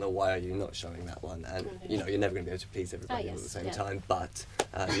that one, or why are you not showing that one? And you're never going to be able to please everybody all at the same time. But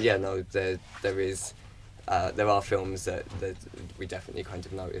there are films that we definitely kind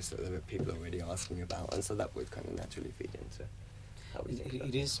of notice that there are people already asking about, and so that would kind of naturally feed into how we think.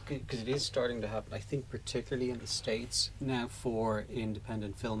 It is, because it is starting to happen, I think, particularly in the States now for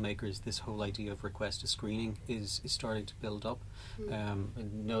independent filmmakers. This whole idea of request a screening is starting to build up. I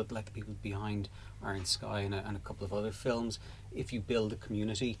know like the people behind Iron Sky and a couple of other films, if you build a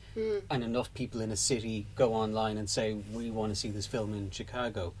community and enough people in a city go online and say, we want to see this film in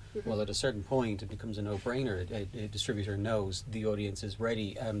Chicago, well, at a certain point it becomes a no-brainer. A distributor knows the audience is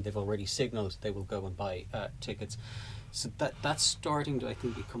ready, they've already signalled they will go and buy tickets. So that's starting to, I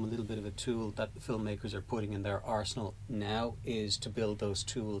think, become a little bit of a tool that the filmmakers are putting in their arsenal now, is to build those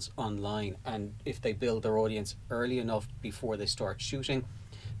tools online. And if they build their audience early enough before they start shooting,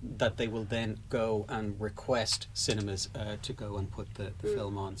 that they will then go and request cinemas to go and put the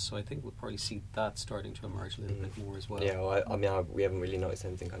film on. So I think we'll probably see that starting to emerge a little bit more as well. Yeah, well, we haven't really noticed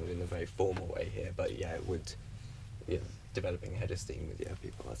anything kind of in a very formal way here, but yeah, it would, developing head of steam with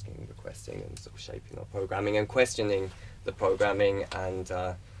people asking, requesting, and sort of shaping our programming and questioning the programming, and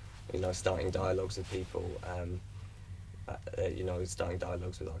starting dialogues with people, starting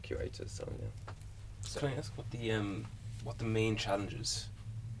dialogues with our curators. So yeah. So can I ask what the main challenges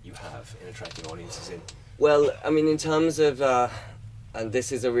you have in attracting audiences in? Well, I mean, in terms of, and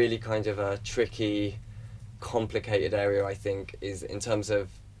this is a really kind of a tricky, complicated area, I think, is in terms of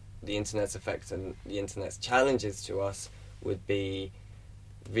the internet's effect and the internet's challenges to us would be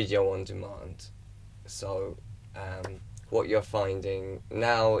video on demand. So what you're finding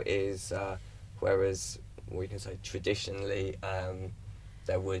now is, whereas we can say traditionally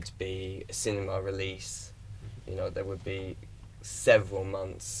there would be a cinema release, there would be several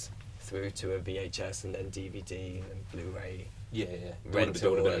months through to a VHS and then DVD and then Blu-ray.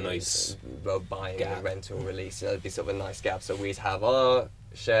 Rental, a nice buying gap. and rental release. There'd be sort of a nice gap. So we'd have our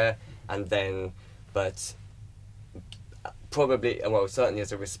share, and then, but probably, well, certainly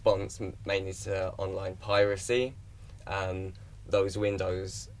as a response mainly to online piracy, those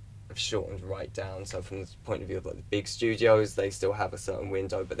windows have shortened right down. So from the point of view of like the big studios, they still have a certain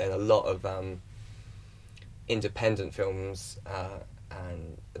window, but then a lot of independent films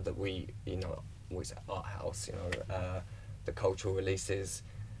and that we, always art house, the cultural releases,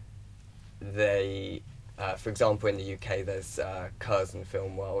 they, for example, in the UK, there's Curzon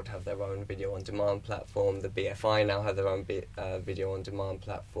Film World have their own video on demand platform. The BFI now have their own video on demand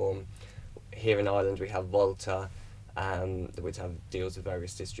platform. Here in Ireland, we have Volta, which have deals with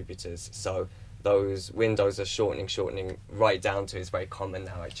various distributors. So those windows are shortening right down to, it's very common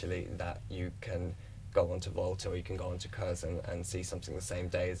now actually that you can go onto Volta or you can go onto Curzon and see something the same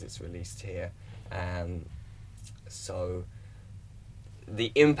day as it's released here. So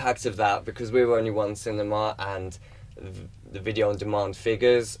the impact of that, because we're only one cinema and the video on demand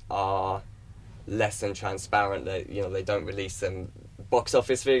figures are less than transparent, they don't release them. Box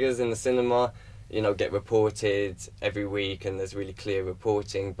office figures in the cinema, get reported every week and there's really clear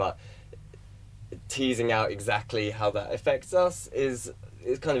reporting, but teasing out exactly how that affects us is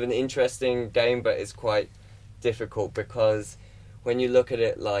kind of an interesting game, but it's quite difficult because when you look at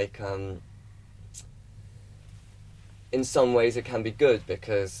it like, in some ways it can be good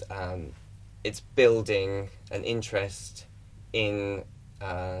because it's building an interest in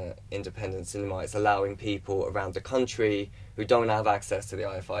independent cinema. It's allowing people around the country who don't have access to the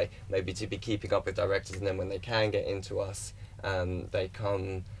IFI maybe to be keeping up with directors, and then when they can get into us, they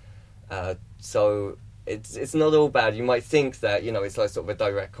come. So it's not all bad. You might think that it's like sort of a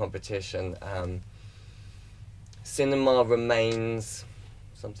direct competition. Cinema remains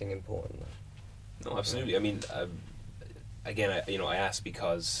something important. No, absolutely. I mean, again, I ask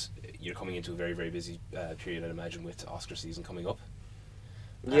because you're coming into a very, very busy period, I'd imagine, with Oscar season coming up.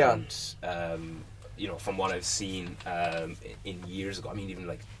 Yeah. And, from what I've seen in years ago, I mean, even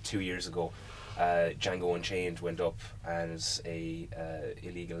like 2 years ago, Django Unchained went up as a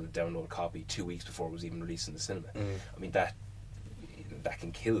illegal download copy 2 weeks before it was even released in the cinema. I mean, that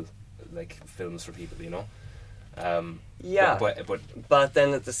can kill like films for people, you know. Yeah, but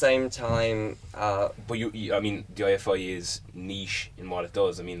then at the same time, but you, I mean, the IFI is niche in what it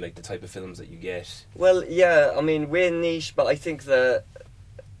does. I mean, like the type of films that you get. Well, yeah, I mean, we're niche, but I think that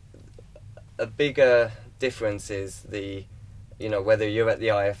a bigger difference is whether you're at the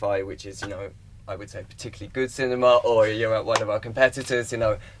IFI, which is, I would say particularly good cinema, or you're at one of our competitors,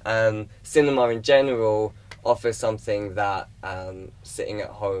 cinema in general offers something that sitting at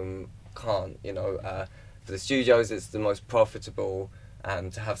home can't, For the studios, it's the most profitable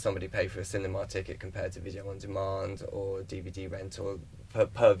to have somebody pay for a cinema ticket compared to video on demand or DVD rental.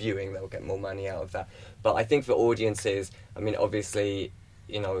 Per viewing, they'll get more money out of that. But I think for audiences, I mean, obviously,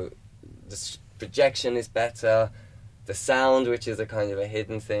 the projection is better. The sound, which is a kind of a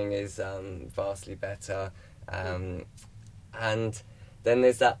hidden thing, is vastly better. And then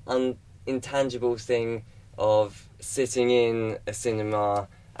there's that intangible thing of sitting in a cinema.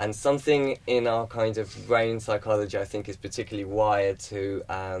 And something in our kind of brain psychology, I think, is particularly wired to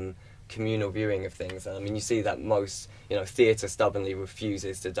communal viewing of things. And I mean, you see that most, theatre stubbornly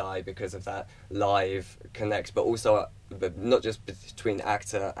refuses to die because of that live connect, but also, not just between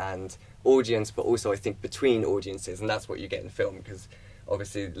actor and audience, but also I think between audiences, and that's what you get in film, because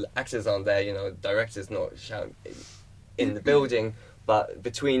obviously actors aren't there, directors not shouting in the building, but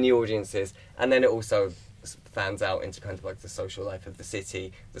between the audiences, and then it also fans out into kind of like the social life of the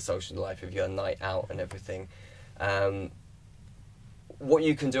city, the social life of your night out and everything. What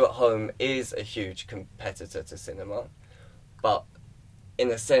you can do at home is a huge competitor to cinema, but in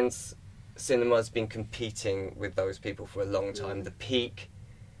a sense, cinema's been competing with those people for a long time. The peak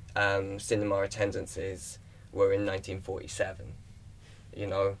cinema attendances were in 1947,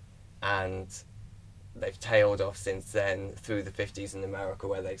 and they've tailed off since then through the 50s in America,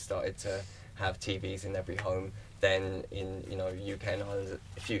 where they started to have TVs in every home. Then in UK and Ireland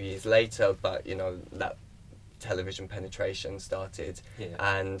a few years later, but that television penetration started,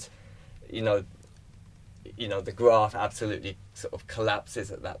 and the graph absolutely sort of collapses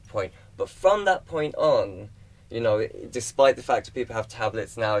at that point. But from that point on, despite the fact that people have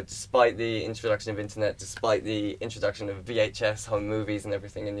tablets now, despite the introduction of internet, despite the introduction of VHS home movies and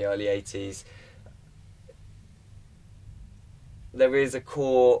everything in the early 80s, there is a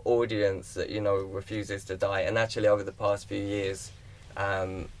core audience that refuses to die, and actually over the past few years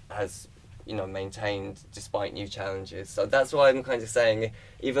has maintained despite new challenges. So that's why I'm kind of saying,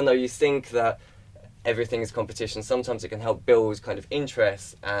 even though you think that everything is competition, sometimes it can help build kind of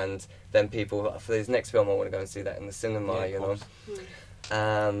interest, and then people, for this next film I want to go and see that in the cinema.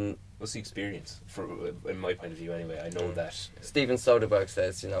 What's the experience, in my point of view anyway? I know that Steven Soderbergh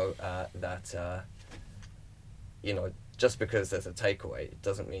says that just because there's a takeaway, it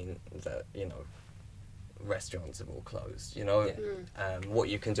doesn't mean that, restaurants have all closed, what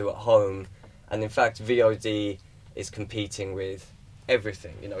you can do at home. And in fact, VOD is competing with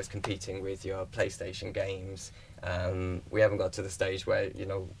everything, it's competing with your PlayStation games. We haven't got to the stage where,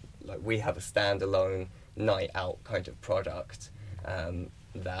 we have a standalone night out kind of product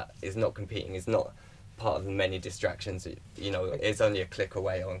that is not competing, is not part of the many distractions, it's only a click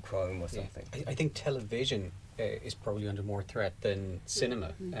away on Chrome or something. I think television is probably under more threat than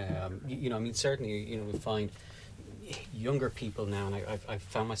cinema. Certainly, we find younger people now, and I've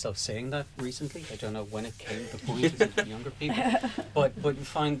found myself saying that recently. I don't know when it came, the point is younger people. But you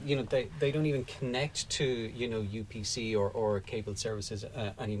find, they don't even connect to, UPC or cable services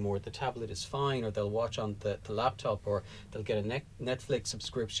anymore. The tablet is fine, or they'll watch on the laptop, or they'll get a Netflix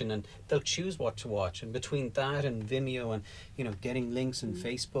subscription, and they'll choose what to watch. And between that and Vimeo and, getting links in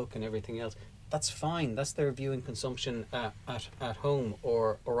Facebook and everything else, that's fine. That's their viewing consumption at home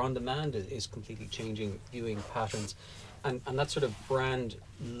or on demand is completely changing viewing patterns. And that sort of brand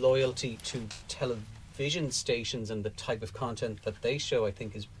loyalty to television stations and the type of content that they show, I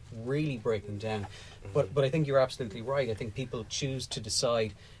think, is really breaking down. But I think you're absolutely right. I think people choose to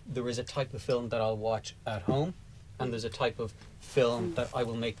decide there is a type of film that I'll watch at home, and there's a type of film that I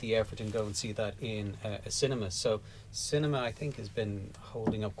will make the effort and go and see that in a cinema. So cinema, I think, has been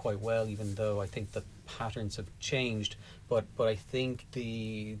holding up quite well, even though I think the patterns have changed. But I think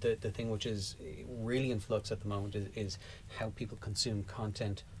the thing which is really in flux at the moment is how people consume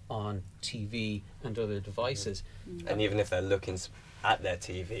content on TV and other devices. And even if they're looking at their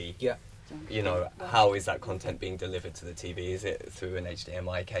TV, yeah, how is that content being delivered to the TV? Is it through an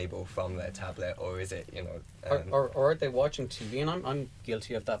HDMI cable from their tablet, or is it, or are they watching TV? And I'm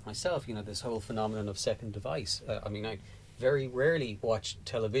guilty of that myself. This whole phenomenon of second device. very rarely watch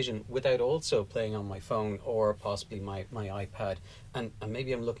television without also playing on my phone or possibly my iPad, and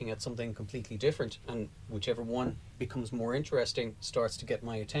maybe I'm looking at something completely different, and whichever one becomes more interesting starts to get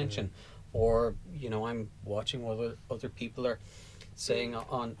my attention. Or, I'm watching what other people are saying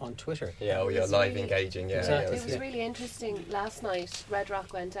on Twitter. Yeah, or you're live engaging. Yeah, Exactly. It was really interesting. Last night, Red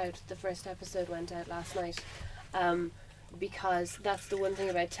Rock went out. The first episode went out last night. Because that's the one thing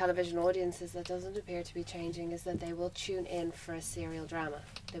about television audiences that doesn't appear to be changing, is that they will tune in for a serial drama.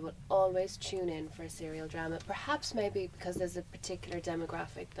 They will always tune in for a serial drama. Perhaps maybe because there's a particular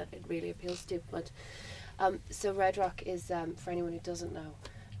demographic that it really appeals to. But so Red Rock is, for anyone who doesn't know,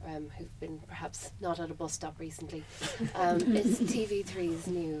 who've been perhaps not at a bus stop recently, it's TV3's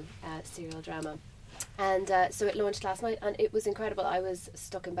new serial drama. And so it launched last night, and it was incredible. I was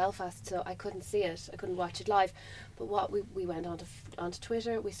stuck in Belfast, so I couldn't see it. I couldn't watch it live. But what we went onto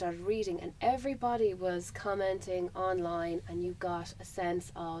Twitter, we started reading, and everybody was commenting online, and you got a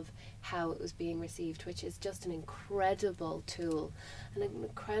sense of how it was being received, which is just an incredible tool, and an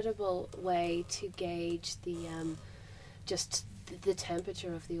incredible way to gauge the the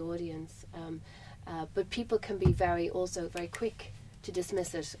temperature of the audience. But people can be very quick to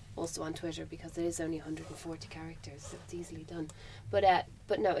dismiss it also on Twitter, because it is only 140 characters, so it's easily done. But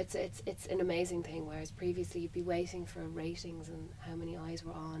no, it's an amazing thing, whereas previously you'd be waiting for ratings and how many eyes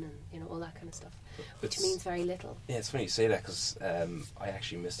were on and all that kind of stuff, which means very little. Yeah, it's funny you say that, because I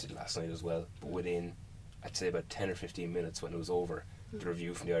actually missed it last night as well, but within, I'd say, about 10 or 15 minutes when it was over, the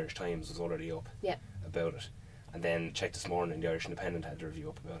review from the Irish Times was already up about it. And then checked this morning, the Irish Independent had a review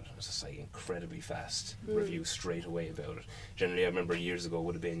up about it. It was just like incredibly fast review straight away about it. Generally, I remember years ago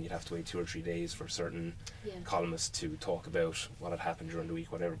would have been you'd have to wait 2 or 3 days for certain columnists to talk about what had happened during the week,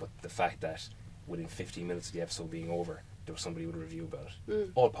 whatever. But the fact that within 15 minutes of the episode being over, there was somebody with a review about it.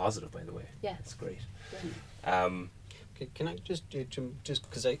 All positive, by the way. Yeah, it's great. Yeah. Can I just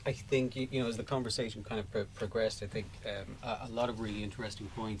because I think as the conversation kind of progressed, I think a lot of really interesting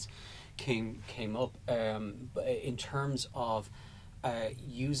points came up in terms of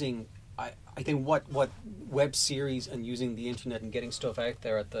using. I think what web series and using the internet and getting stuff out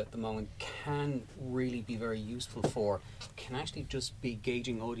there at the moment can really be very useful for, can actually just be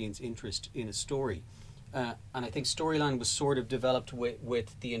gauging audience interest in a story. And I think Storyline was sort of developed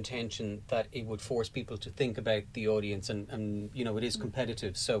with the intention that it would force people to think about the audience, and it is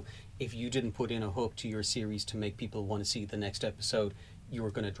competitive. So if you didn't put in a hook to your series to make people want to see the next episode, you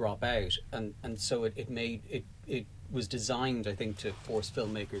were going to drop out. And so it was designed, I think, to force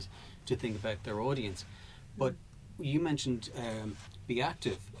filmmakers to think about their audience. But you mentioned Be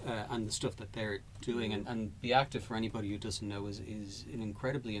Active and the stuff that they're doing, and Be Active, for anybody who doesn't know, is an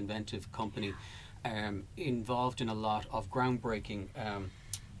incredibly inventive company. Involved in a lot of groundbreaking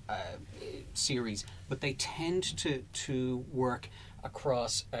series, but they tend to work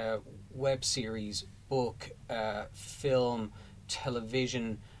across web series, book, film,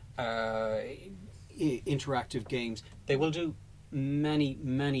 television, interactive games. They will do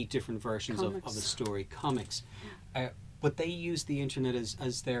many different versions of a story, comics, but they use the internet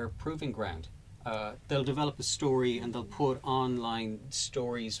as their proving ground. They'll develop a story and they'll put online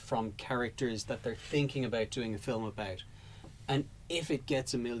stories from characters that they're thinking about doing a film about. And if it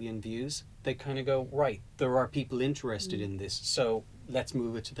gets 1 million views, they kind of go, right, there are people interested in this, so let's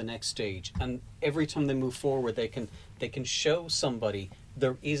move it to the next stage. And every time they move forward, they can show somebody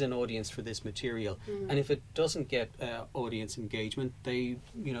there is an audience for this material. And if it doesn't get audience engagement, they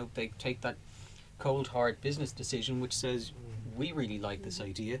take that cold hard business decision which says, we really like this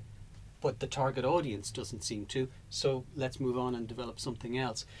idea, but the target audience doesn't seem to, so let's move on and develop something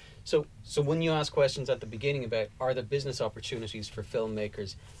else. So when you ask questions at the beginning about are there business opportunities for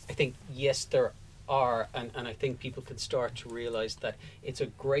filmmakers, I think yes there are, and I think people can start to realise that it's a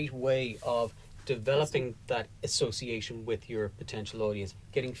great way of developing that association with your potential audience,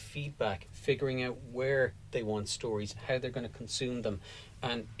 getting feedback, figuring out where they want stories, how they're going to consume them,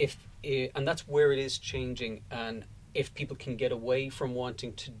 and that's where it is changing. And if people can get away from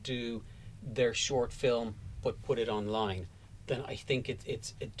wanting to do their short film but put it online, then I think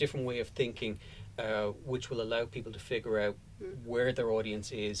it's a different way of thinking, which will allow people to figure out where their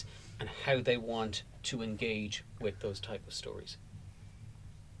audience is and how they want to engage with those type of stories.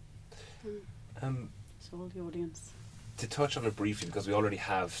 So all the audience. To touch on it briefly, because we already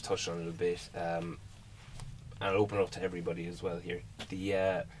have touched on it a bit, and I'll open it up to everybody as well here.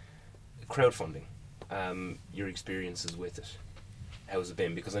 The crowdfunding, your experiences with it, how's it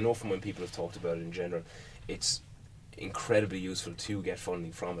been? Because I know from when people have talked about it in general, it's incredibly useful to get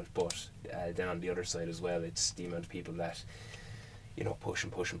funding from it, but then on the other side as well, it's the amount of people that push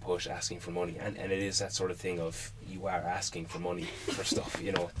and push and push, asking for money, and it is that sort of thing of you are asking for money for stuff,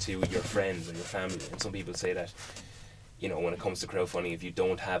 to your friends and your family. And some people say that, when it comes to crowdfunding, if you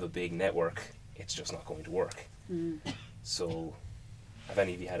don't have a big network, it's just not going to work. So, have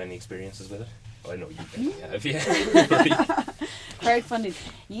any of you had any experiences with it? I know you definitely have, yeah. Crowdfunding,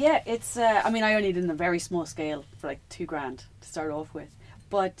 yeah, it's. I only did it on a very small scale for like $2,000 to start off with,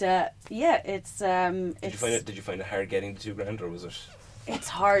 but yeah, it's. Did you find it hard getting the $2,000, or was it? It's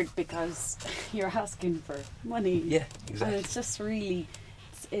hard because you're asking for money. Yeah, exactly. And it's just really,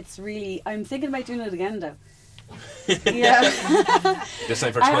 it's really. I'm thinking about doing it again though. Yeah. This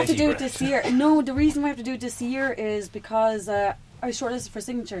time for 20 I have to do it grand. this year. No, the reason I have to do it this year is because I was shortlisted for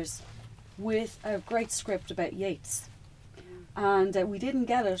signatures with a great script about Yeats. And we didn't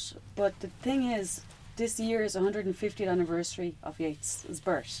get it, but the thing is, this year is 150th anniversary of Yeats'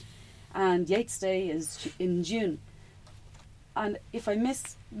 birth. And Yeats Day is in June. And if I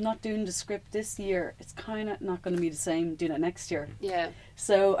miss not doing the script this year, it's kind of not going to be the same doing it next year. Yeah.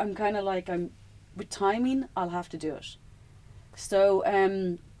 So I'm kind of like, with timing, I'll have to do it. So,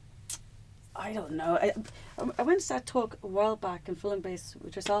 I don't know. I went to that talk a while back in Film Base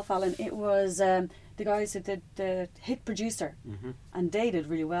with yourself, Alan. It was the guys who did the Hit Producer, and they did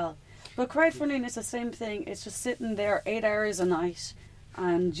really well. But crowdfunding is the same thing. It's just sitting there 8 hours a night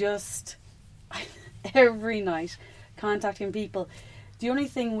and just every night contacting people. The only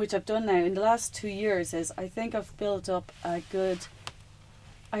thing which I've done now in the last 2 years is I think I've built up I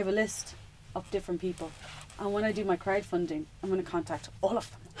have a list of different people, and when I do my crowdfunding, I'm going to contact all of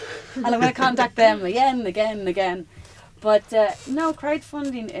them, and I'm going to contact them again and again and again. But no,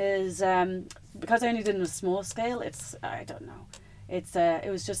 crowdfunding is because I only did it on a small scale. It's I don't know. It's it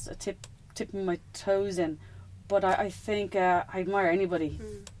was just a tipping my toes in, but I think I admire anybody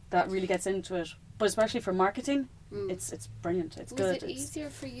that really gets into it. But especially for marketing, it's brilliant. It's good. Was it easier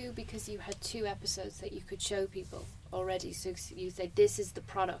for you because you had 2 episodes that you could show people already? So you said, this is the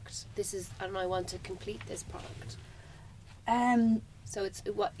product. And I want to complete this product. So it's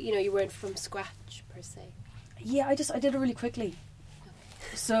what you weren't from scratch per se. Yeah, I did it really quickly.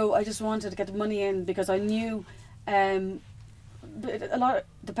 So I just wanted to get the money in because I knew a lot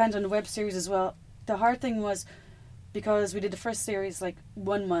depends on the web series as well. The hard thing was because we did the first series like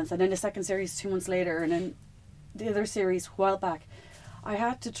 1 month, and then the second series 2 months later, and then the other series a while back. I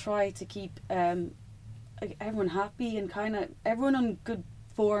had to try to keep everyone happy and kind of everyone on good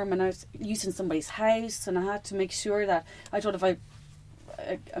form, and I was using somebody's house, and I had to make sure that I thought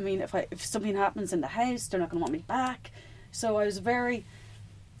if something happens in the house, they're not going to want me back. So I just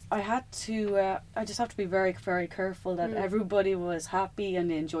have to be very, very careful that everybody was happy and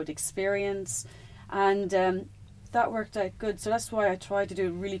they enjoyed the experience, and that worked out good. So that's why I tried to do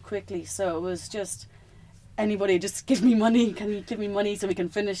it really quickly. So it was just anybody, just give me money. Can you give me money so we can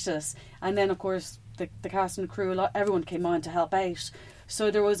finish this? And then of course the cast and crew, everyone came on to help out.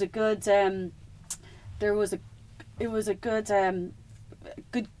 So there was a good,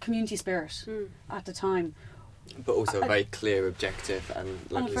 good community spirit at the time. But also a very clear objective, and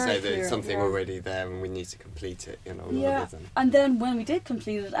like you say, there's something already there and we need to complete it, rather than... And then when we did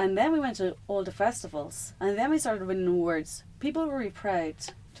complete it, and then we went to all the festivals, and then we started winning awards, people were really proud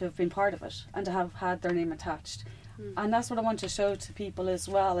to have been part of it and to have had their name attached. And that's what I want to show to people as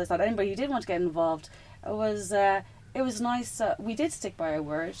well, is that anybody who did want to get involved, it was nice. We did stick by our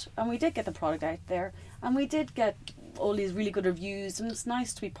word, and we did get the product out there, and we did get all these really good reviews, and it's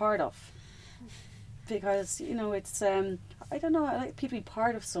nice to be part of. Because it's I don't know, I like people to be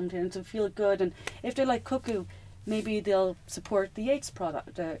part of something and to feel good, and if they like Cuckoo, maybe they'll support the Yeats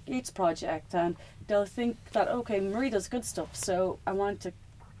project, and they'll think that okay, Marie does good stuff, so I want to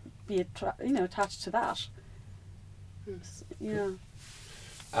be attached to that. Yeah.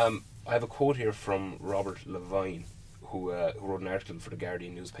 I have a quote here from Robert Levine, who wrote an article for the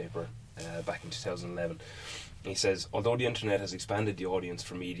Guardian newspaper back in 2011. He says, although the internet has expanded the audience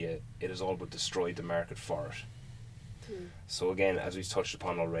for media, it has all but destroyed the market for it. So again, as we've touched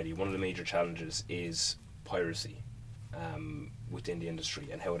upon already, one of the major challenges is piracy within the industry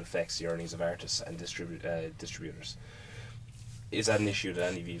and how it affects the earnings of artists and distributors. Is that an issue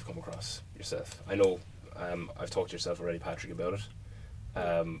that any of you have come across yourself? I know I've talked to yourself already, Patrick, about it.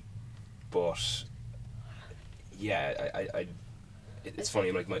 But yeah, it's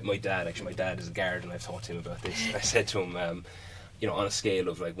funny, like my dad is a guard, and I've talked to him about this. I said to him, on a scale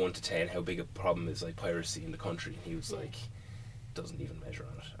of like 1 to 10, how big a problem is like piracy in the country? And he was like, doesn't even measure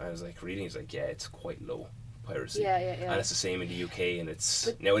on it. I was like, really? He's like, yeah, it's quite low, piracy. Yeah. And it's the same in the UK, and it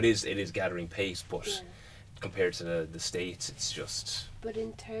is gathering pace, but compared to the States, it's just... But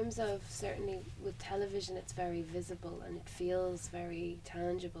in terms of, certainly with television, it's very visible and it feels very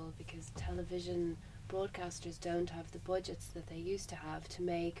tangible, because television broadcasters don't have the budgets that they used to have to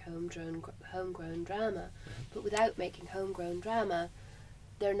make homegrown drama. But without making homegrown drama,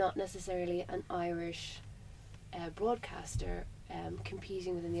 they're not necessarily an Irish broadcaster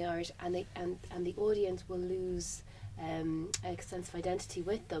competing within the Irish, and the audience will lose a sense of identity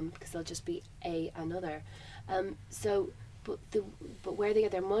with them, because they'll just be another. But where they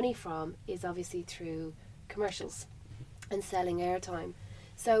get their money from is obviously through commercials and selling airtime.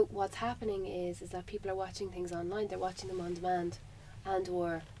 So what's happening is that people are watching things online. They're watching them on demand, and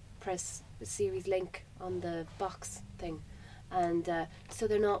or press the series link on the box thing, and so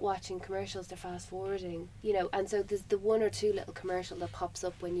they're not watching commercials. They're fast forwarding, And so there's the one or two little commercial that pops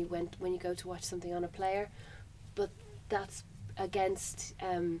up when you go to watch something on a player, but that's against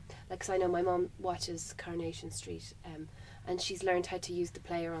because I know my mom watches Coronation Street, and she's learned how to use the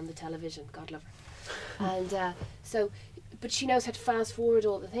player on the television. God love her. And but she knows how to fast forward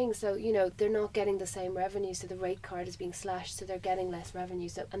all the things, so they're not getting the same revenue, so the rate card is being slashed, so they're getting less revenue,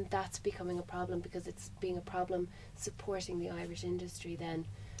 and that's becoming a problem, because it's being a problem supporting the Irish industry then,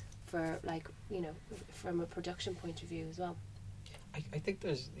 for from a production point of view as well. I think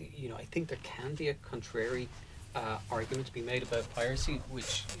there's I think there can be a contrary argument to be made about piracy,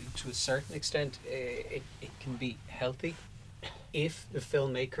 which to a certain extent it can be healthy if the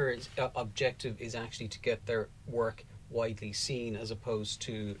filmmaker's objective is actually to get their work widely seen, as opposed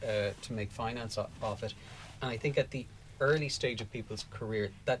to make finance off it. And I think at the early stage of people's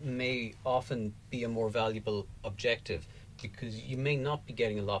career, that may often be a more valuable objective, because you may not be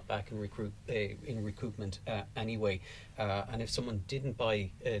getting a lot back in recoupment anyway. And if someone didn't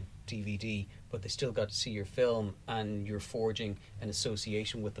buy a DVD, but they still got to see your film, and you're forging an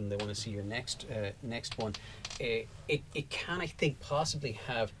association with them, they want to see your next one, it can, I think, possibly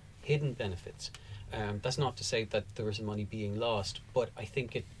have hidden benefits. That's not to say that there is money being lost, but I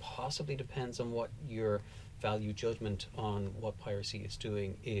think it possibly depends on what your value judgment on what piracy is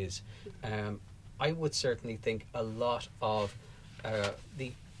doing is. I would certainly think a lot of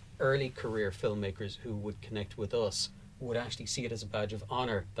the early career filmmakers who would connect with us would actually see it as a badge of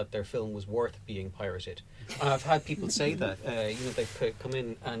honour that their film was worth being pirated. And I've had people say that. They've come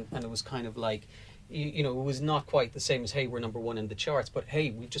in and it was kind of like, it was not quite the same as, hey, we're number one in the charts, but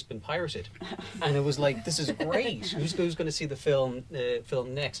hey, we've just been pirated. And it was like, this is great. Who's going to see the film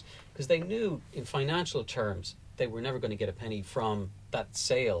next? Because they knew in financial terms they were never going to get a penny from that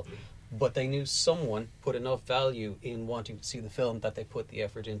sale, but they knew someone put enough value in wanting to see the film that they put the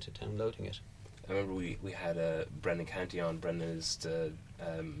effort into downloading it. I remember we had Brendan Canty on. Brendan is the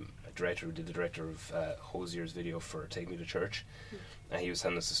director who did the director of Hosier's video for Take Me to Church. And he was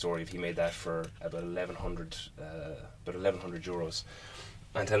telling us the story of he made that for about 1,100 euros.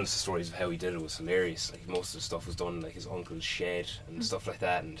 And telling us the stories of how he did it was hilarious. Like, most of the stuff was done in, like, his uncle's shed and stuff like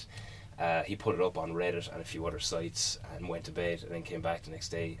that. And he put it up on Reddit and a few other sites and went to bed, and then came back the next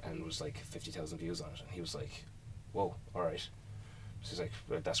day and was like 50,000 views on it. And he was like, whoa, all right. So he's like,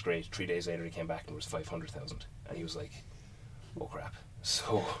 well, that's great. 3 days later he came back and it was 500,000. And he was like, oh crap.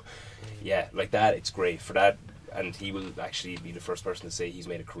 So yeah, like that, it's great for that. And he will actually be the first person to say he's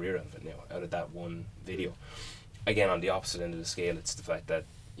made a career out of it now, out of that one video. Again, on the opposite end of the scale, it's the fact that,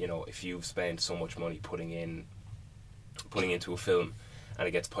 if you've spent so much money putting into a film and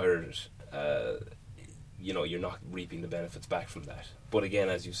it gets pirated, you're not reaping the benefits back from that. But again,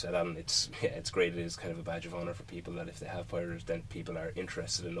 as you said, Alan, it's great. It is kind of a badge of honour for people that if they have pirated, then people are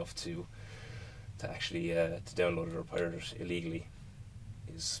interested enough to actually to download it or pirate it illegally.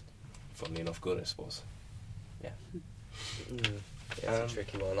 Is funnily enough good, I suppose. Yeah. It's a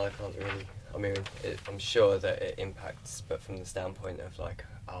tricky one. I can't really. I mean, I'm sure that it impacts, but from the standpoint of like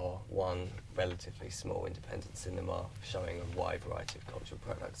our one relatively small independent cinema showing a wide variety of cultural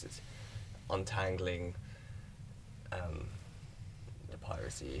products, it's untangling the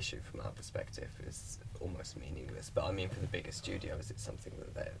piracy issue from our perspective is almost meaningless. But I mean, for the bigger studios, it's something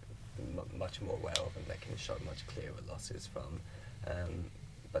that they're much more aware of and they can show much clearer losses from.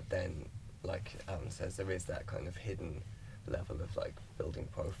 But then, like Alan says, there is that kind of hidden level of like building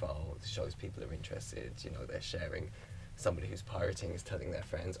profile, shows people are interested, they're sharing. Somebody who's pirating is telling their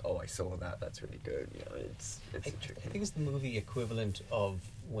friends, oh, I saw that, that's really good. It's tricky. I think it's the movie equivalent of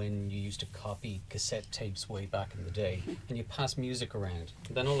when you used to copy cassette tapes way back in the day and you pass music around,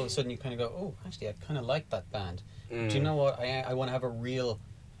 and then all of a sudden you kind of go, oh, actually I kind of like that band. Do you know what, I want to have a real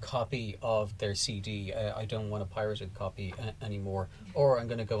copy of their CD. I don't want a pirated copy anymore. Or I'm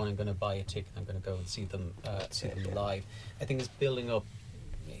going to go and I'm going to buy a ticket. I'm going to go and see them live. I think it's building up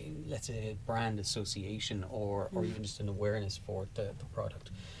let's say, brand association or even just an awareness for the product.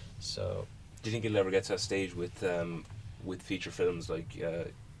 So, do you think it'll ever get to a stage with feature films like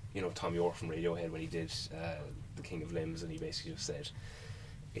Tom York from Radiohead when he did The King of Limbs, and he basically just said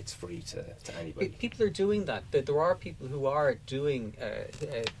it's free to anybody? People are doing that. There are people who are doing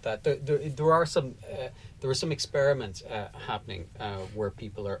that. There are some experiments happening where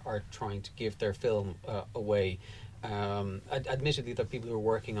people are trying to give their film away. Admittedly, there are people who are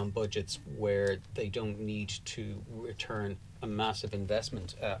working on budgets where they don't need to return a massive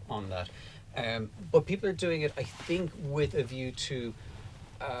investment on that. But people are doing it, I think, with a view to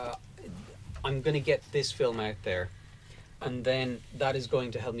I'm going to get this film out there, and then that is going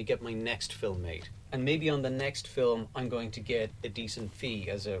to help me get my next film made. And maybe on the next film, I'm going to get a decent fee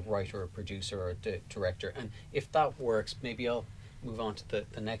as a writer or producer or director. And if that works, maybe I'll move on to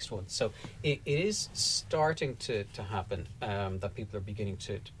the next one. So it is starting to happen, that people are beginning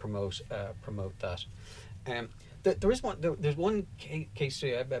to promote that. There's one case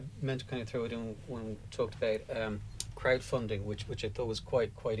study I meant to kind of throw it in when we talked about crowdfunding, which I thought was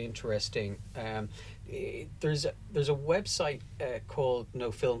quite interesting. There's a website called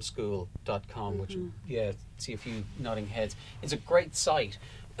nofilmschool.com, which see a few nodding heads. It's a great site,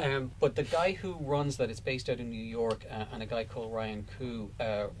 but the guy who runs that, it's based out in New York, and a guy called Ryan Koo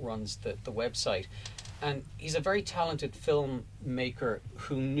runs the website. And he's a very talented filmmaker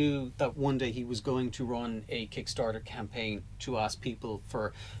who knew that one day he was going to run a Kickstarter campaign to ask people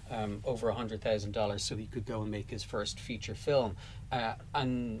for over $100,000 so he could go and make his first feature film.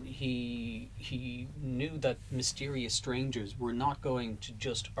 And he knew that Mysterious Strangers were not going to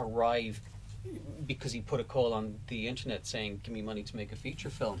just arrive because he put a call on the internet saying, give me money to make a feature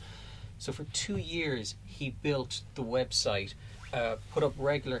film. So for 2 years, he built the website, put up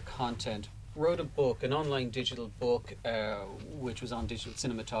regular content, wrote a book, an online digital book, which was on digital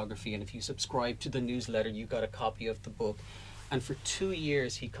cinematography, and if you subscribed to the newsletter, you got a copy of the book. And for 2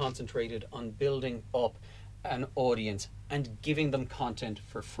 years, he concentrated on building up an audience and giving them content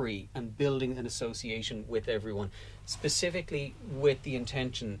for free and building an association with everyone, specifically with the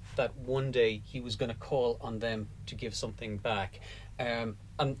intention that one day he was going to call on them to give something back. And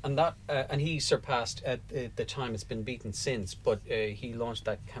he surpassed, at the time, it's been beaten since, but he launched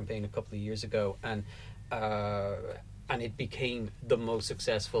that campaign a couple of years ago, and it became the most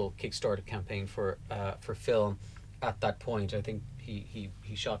successful Kickstarter campaign for film at that point. I think he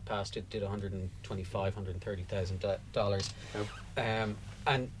shot past it, did $125,000-$130,000.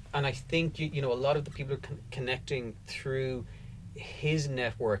 And I think a lot of the people are connecting through his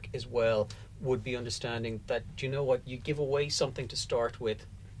network as well would be understanding that, do you know what, you give away something to start with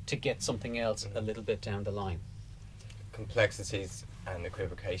to get something else a little bit down the line. Complexities and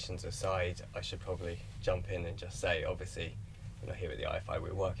equivocations aside, I should probably jump in and just say, obviously, here at the IFI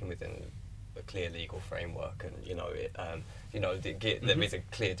we're working within a clear legal framework, and there is a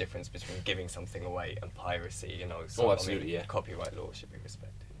clear difference between giving something away and piracy. So absolutely, copyright law should be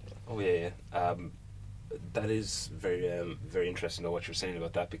respected. Oh yeah. That is very very interesting to know what you're saying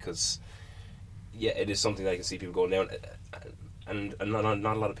about that, because it is something that I can see people going down, and not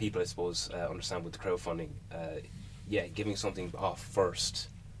a lot of people, I suppose, understand with the crowdfunding. Giving something off first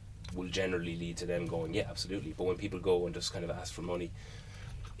will generally lead to them going, absolutely. But when people go and just kind of ask for money,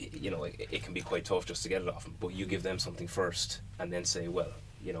 it can be quite tough just to get it off them. But you give them something first and then say, well,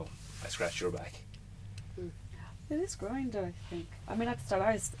 I scratched your back. It is growing, though, I think. I mean, at the start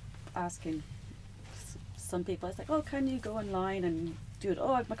I was asking some people, I was like, oh, can you go online and do it?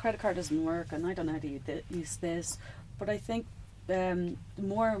 Oh, my credit card doesn't work and I don't know how to use this. But I think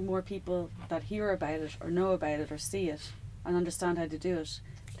more and more people that hear about it or know about it or see it and understand how to do it,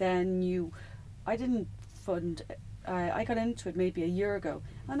 then I didn't fund, I got into it maybe a year ago,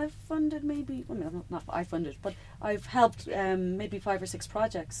 and I've funded maybe, not I funded, but I've helped maybe 5 or 6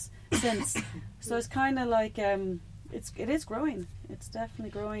 projects since. So it's kind of like, it is growing. It's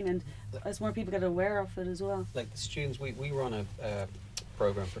definitely growing, and as more people get aware of it as well. Like the students, we run a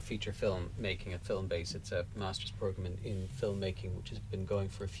program for feature film making at Filmbase. It's a master's program in filmmaking, which has been going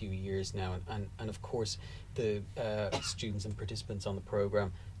for a few years now, and of course the students and participants on the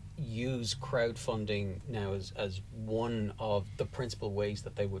program use crowdfunding now as one of the principal ways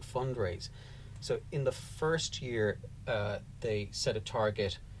that they would fundraise. So in the first year they set a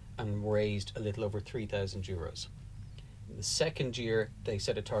target and raised a little over €3,000. In the second year they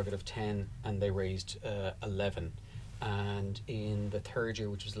set a target of 10 and they raised 11. And in the third year,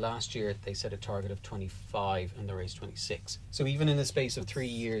 which was last year, they set a target of 25 and they raised 26. So even in the space of 3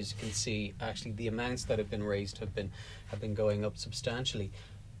 years, you can see actually the amounts that have been raised have been going up substantially.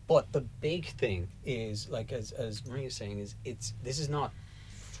 But the big thing is, like as Maria's saying, is this is not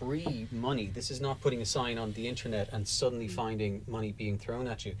free money. This is not putting a sign on the internet and suddenly finding money being thrown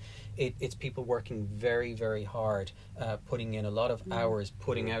at you. It's people working very, very hard, putting in a lot of hours,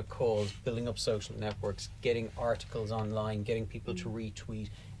 putting out calls, building up social networks, getting articles online, getting people to retweet,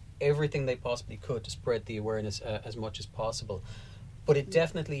 everything they possibly could to spread the awareness as much as possible. But it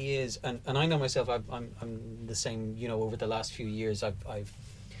definitely is, and I know myself, I'm the same, you know, over the last few years, I've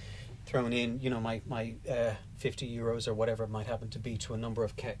thrown in, you know, my 50 euros or whatever it might happen to be to a number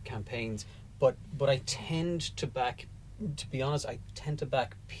of campaigns. But I tend to back, to be honest, I tend to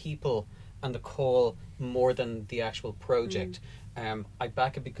back people and the call more than the actual project. I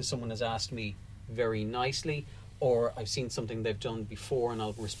back it because someone has asked me very nicely, or I've seen something they've done before and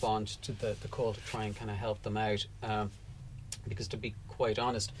I'll respond to the call to try and kind of help them out. Because to be quite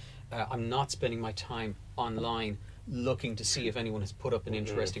honest, I'm not spending my time online looking to see if anyone has put up an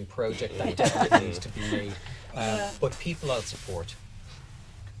interesting project that definitely needs to be made. But people I'll support.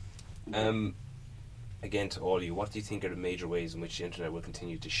 Again, to all of you, what do you think are the major ways in which the internet will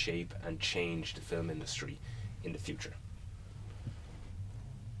continue to shape and change the film industry in the future?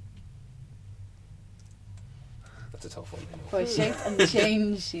 That's a tough one. Boy, shape and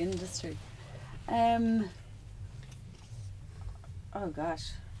change the industry. Oh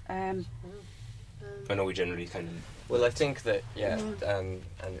gosh. I know we generally kind of... Well, I think that, and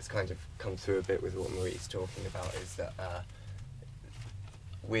it's kind of come through a bit with what Marie's talking about, is that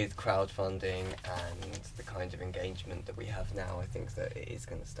with crowdfunding and the kind of engagement that we have now, I think that it is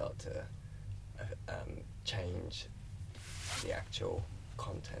going to start to change the actual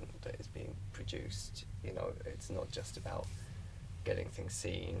content that is being produced. You know, it's not just about getting things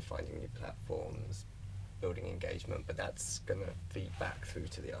seen, finding new platforms, building engagement, but that's going to feed back through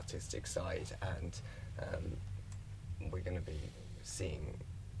to the artistic side, and we're going to be seeing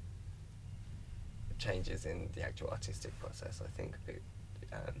changes in the actual artistic process, I think.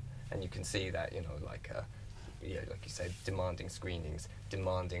 And you can see that, you know, like you said, demanding screenings,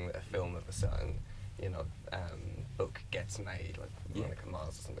 demanding that a film of a certain, you know, book gets made, like Monica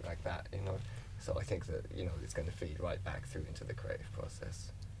Mars or something like that, you know. So I think that, you know, it's going to feed right back through into the creative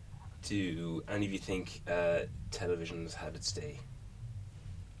process. Do any of you think television has had its day?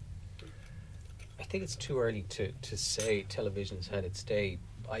 I think it's too early to say television's had its day.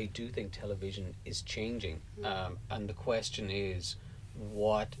 I do think television is changing, and the question is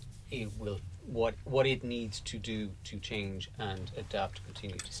what it needs to do to change and adapt to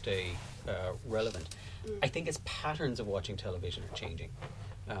continue to stay relevant. I think its patterns of watching television are changing.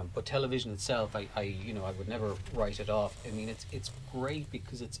 But television itself, I would never write it off. I mean, it's great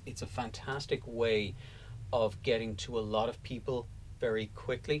because it's a fantastic way of getting to a lot of people very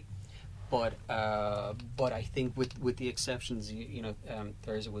quickly. But I think with the exceptions,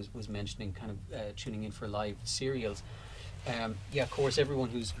 Thursday was mentioning kind of tuning in for live serials. Of course,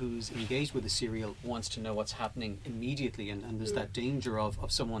 everyone who's engaged with a serial wants to know what's happening immediately, and there's that danger of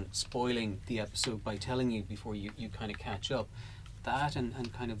someone spoiling the episode by telling you before you kind of catch up. That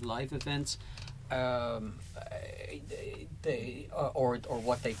and kind of live events, or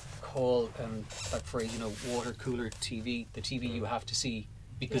what they call that phrase, water cooler TV, the TV you have to see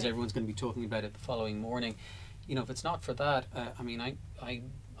because everyone's going to be talking about it the following morning. If it's not for that,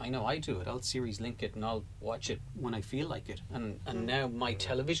 I know I do it. I'll series link it and I'll watch it when I feel like it. And now my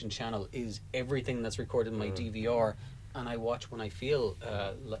television channel is everything that's recorded in my DVR, and I watch when I feel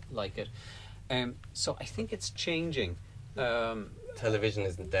like it. So I think it's changing. Television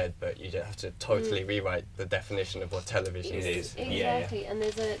isn't dead, but you just have to totally rewrite the definition of what television is. Exactly, and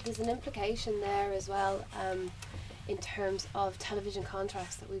there's an implication there as well, in terms of television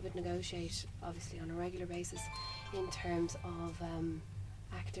contracts that we would negotiate, obviously on a regular basis, in terms of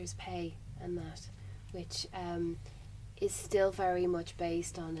actors' pay and that, which is still very much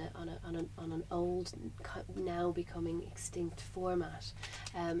based on an old, now becoming extinct format,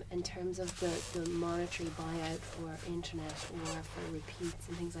 in terms of the monetary buyout for internet or for repeats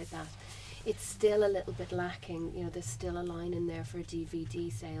and things like that. It's still a little bit lacking. There's still a line in there for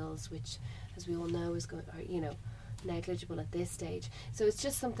DVD sales, which, as we all know, is negligible at this stage. So it's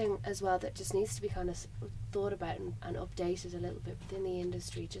just something as well that just needs to be kind of thought about and updated a little bit within the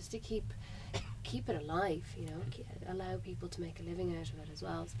industry, just to keep it alive, allow people to make a living out of it as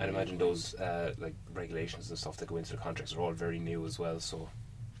well. I'd imagine those like regulations and stuff that go into the contracts are all very new as well. So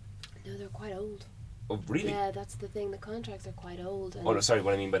no, they're quite old. Oh, really? Yeah, that's the thing. The contracts are quite old. And oh, no, sorry.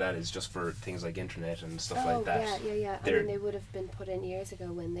 What I mean by that is just for things like internet and stuff like that. Yeah. I mean, they would have been put in years ago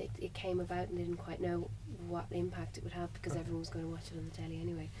when it came about, and they didn't quite know what impact it would have because everyone was going to watch it on the telly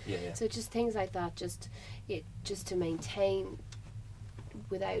anyway. Yeah. So just things like that, just to maintain,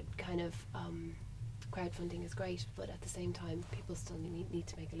 without kind of crowdfunding is great, but at the same time, people still need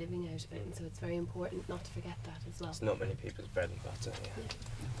to make a living out of it, and so it's very important not to forget that as well. It's not many people's bread and butter.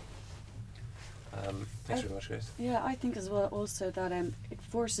 Yeah. Thanks very much, Grace. Yeah, I think as well also that it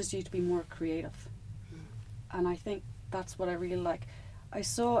forces you to be more creative, and I think that's what I really like. I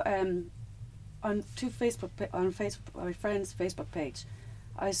saw on my friend's Facebook page,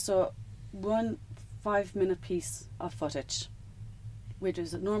 I saw one 5-minute piece of footage, which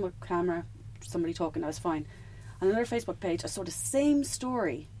is a normal camera, somebody talking, that was fine. On another Facebook page, I saw the same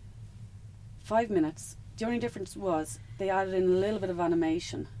story, 5 minutes. The only difference was they added in a little bit of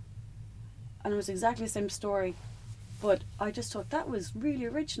animation. And it was exactly the same story, but I just thought that was really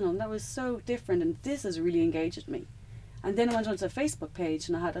original and that was so different, and this has really engaged me. And then I went onto the Facebook page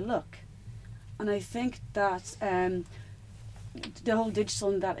and I had a look, and I think that the whole digital,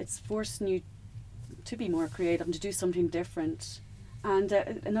 and that it's forcing you to be more creative and to do something different. And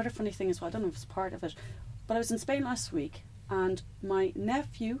another funny thing as well, I don't know if it's part of it, but I was in Spain last week, and my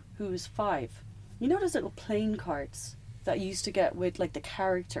nephew, who is 5, you know those little playing cards that you used to get with like the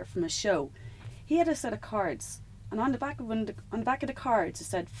character from a show? He had a set of cards, and on the back of the cards it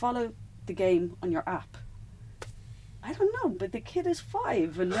said, "Follow the game on your app." I don't know, but the kid is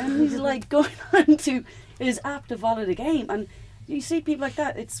 5, and then he's like going on to his app to follow the game. And you see people like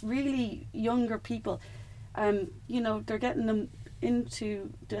that. It's really younger people. You know, they're getting them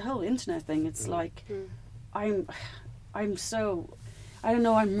into the whole internet thing. It's like I'm so, I don't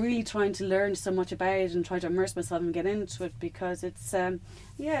know, I'm really trying to learn so much about it and try to immerse myself and get into it, because it's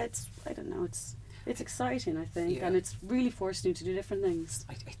it's, I don't know, it's exciting, I think, and it's really forcing you to do different things.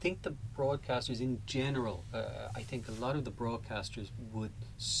 I think the broadcasters in general, I think a lot of the broadcasters would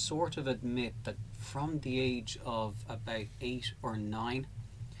sort of admit that from the age of about 8 or 9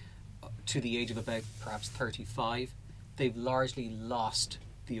 to the age of about perhaps 35, they've largely lost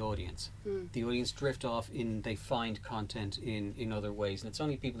the audience. The audience drift off they find content in other ways, and it's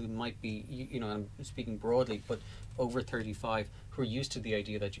only people who might be, you know, I'm speaking broadly, but over 35, who are used to the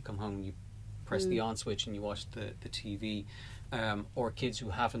idea that you come home and you press the on switch and you watch the TV, or kids who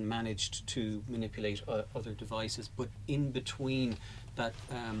haven't managed to manipulate other devices. But in between that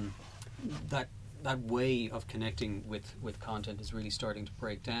that way of connecting with content is really starting to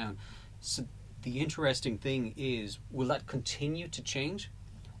break down. So the interesting thing is, will that continue to change,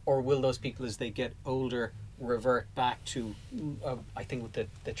 or will those people, as they get older, revert back to I think what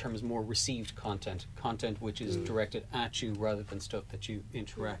the term is more received content which is directed at you rather than stuff that you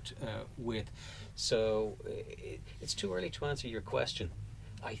interact with. So it's too early to answer your question,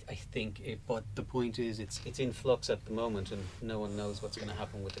 I think, but the point is it's in flux at the moment, and no one knows what's going to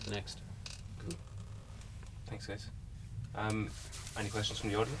happen with it next. Cool. Thanks, guys. Any questions from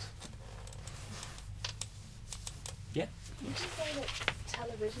the audience? Yeah. Would you say that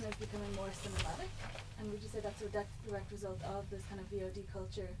television is becoming more cinematic? And would you say that's a direct result of this kind of VOD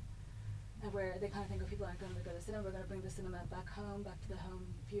culture, where they kind of think, people aren't going to go to the cinema, we're going to bring the cinema back home, back to the home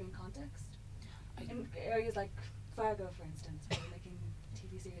viewing context? In areas like Fargo, for instance, where they're making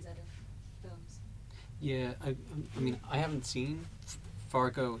TV series out of films. Yeah, I mean, I haven't seen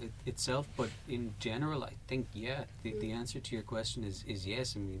Fargo itself, but in general, I think, the answer to your question is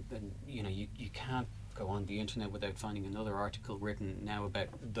yes. I mean, you know, you can't go on the internet without finding another article written now about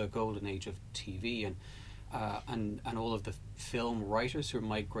the golden age of TV, and all of the film writers who are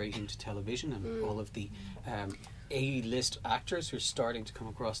migrating to television, and all of the A-list actors who are starting to come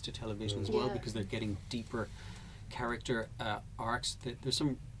across to television as well, because they're getting deeper character arcs. There's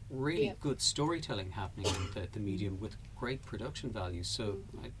some really good storytelling happening in the medium with great production values. So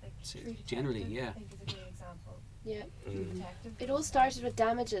I'd say generally, I think is a great example. Yeah. Detective. It all started with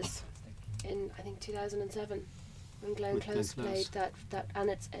Damages in, I think, 2007, when Glenn Close played that, and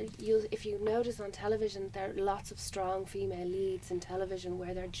it's if you notice on television, there are lots of strong female leads in television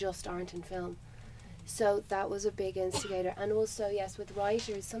where there just aren't in film. So that was a big instigator. And also, yes, with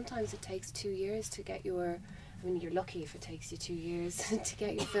writers, sometimes it takes 2 years to get your, I mean, you're lucky if it takes you 2 years to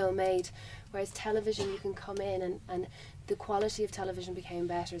get your film made, whereas television, you can come in and the quality of television became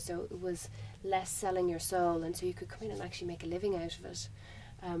better, so it was less selling your soul, and so you could come in and actually make a living out of it.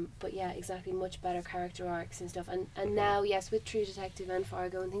 But yeah, exactly, much better character arcs and stuff. And now, yes, with True Detective and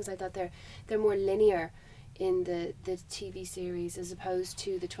Fargo and things like that, they're more linear in the TV series, as opposed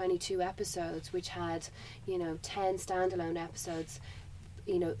to the 22 episodes, which had, 10 standalone episodes,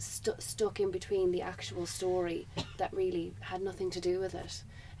 stuck in between the actual story that really had nothing to do with it.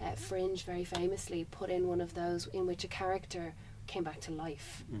 Fringe very famously put in one of those in which a character came back to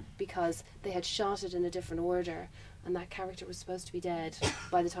life because they had shot it in a different order, and that character was supposed to be dead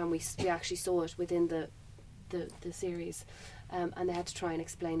by the time we actually saw it within the the series, and they had to try and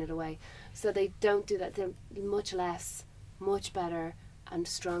explain it away. So they don't do that. They're much less, much better and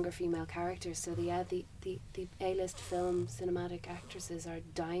stronger female characters. So the A-list film cinematic actresses are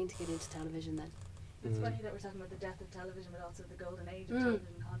dying to get into television then. It's funny that we're talking about the death of television, but also the golden age of Mm.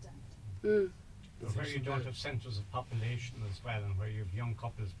 television content. Where you don't have centres of population as well, and where you have young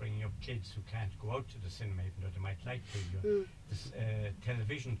couples bringing up kids who can't go out to the cinema even though they might like to. This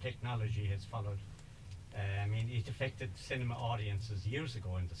television technology has followed. I mean, it affected cinema audiences years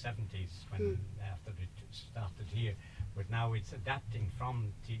ago in the 70s when after it started here, but now it's adapting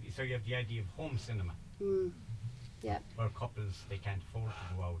from TV. So you have the idea of home cinema, Yeah. where couples, they can't afford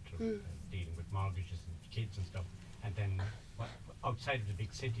to go out or, dealing with mortgages and kids and stuff, and then outside of the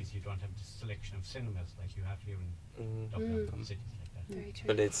big cities you don't have the selection of cinemas like you have here in Dublin and cities like that. Very true.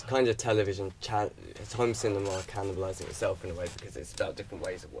 But it's kind of television, it's home cinema cannibalising itself in a way, because it's about different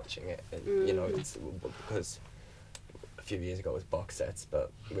ways of watching it. And, you know, it's because a few years ago it was box sets,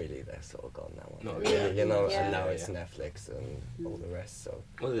 but really they're sort of gone now. No, aren't they? yeah. You know, Yeah. and now Yeah, it's yeah. Netflix and all the rest. So,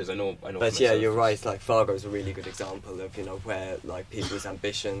 Well, it is. I know. but for yeah, myself, you're right. Like Fargo's a really good example of, you know, where like people's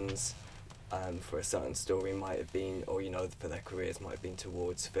ambitions for a certain story might have been, or, you know, for their careers might have been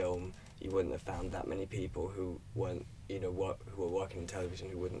towards film. You wouldn't have found that many people who weren't, you know, who were working in television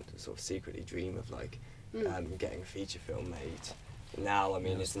who wouldn't sort of secretly dream of like getting a feature film made. Now, I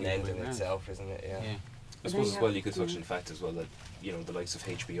mean, Yeah, it's an it's the end other in way around. itself, isn't it? Yeah. Yeah. I suppose They as well have- you could touch on the fact as well that, you know, the likes of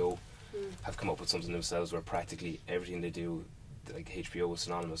HBO have come up with something themselves where practically everything they do, like HBO is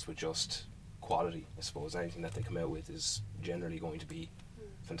synonymous with just quality. I suppose anything that they come out with is generally going to be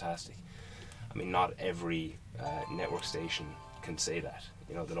fantastic. I mean, not every network station can say that.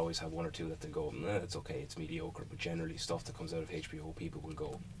 You know, they'll always have one or two that they go, nah, it's okay, it's mediocre. But generally, stuff that comes out of HBO, people will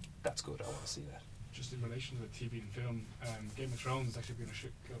go, that's good, I want to see that. Just in relation to TV and film, Game of Thrones is actually going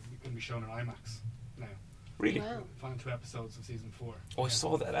to be shown on IMAX now. Really? Wow. Final 2 episodes of season 4. Oh, I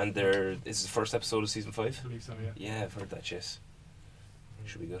saw that. And there is the first episode of season 5. I believe so, yeah. Yeah, I've heard that, yes.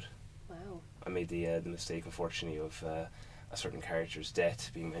 Should be good. Wow. I made the mistake, unfortunately, of a certain character's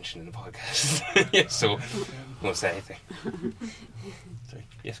death being mentioned in the podcast. Yeah, so I won't say anything. Sorry.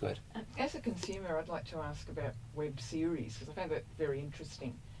 Yes, go ahead. As a consumer, I'd like to ask about web series, because I found that very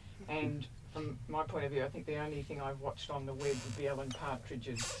interesting. And from my point of view, I think the only thing I've watched on the web would be Alan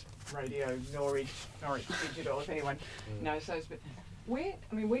Partridge's Radio Norwich Digital, if anyone knows those. But where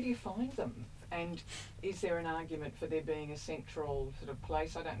do you find them? And is there an argument for there being a central sort of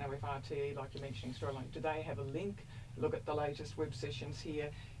place? I don't know if RTE, like you're mentioning Storyline, do they have a link? Look at the latest web sessions here.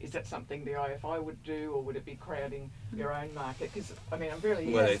 Is that something the IFI would do, or would it be crowding your own market? Because I mean, I'm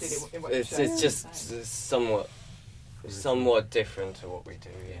really Well, interested in what it's you're just saying. somewhat different to what we do.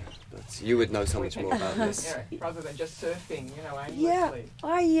 Yeah, but you would know so much more about this. Yeah, rather than just surfing, Yeah,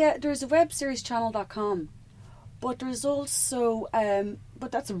 aimlessly. there's a webseriechannel.com, but there's also,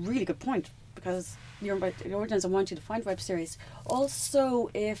 but that's a really good point, because your audience want you to find web series. Also,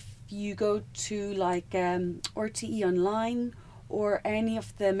 if you go to like RTE Online or any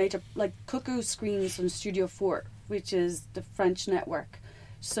of the major, like Cuckoo screens on Studio 4, which is the French network.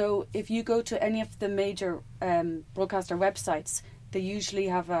 So if you go to any of the major broadcaster websites, they usually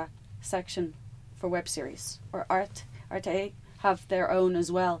have a section for web series, or RTE have their own as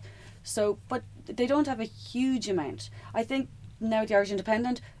well. So, but they don't have a huge amount. I think now the Irish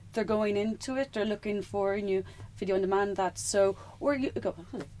Independent, they're going into it. They're looking for new video on demand. That so, or you go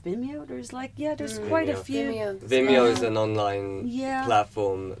Vimeo. There's there's quite a Vimeo. few. Vimeo is an online Yeah.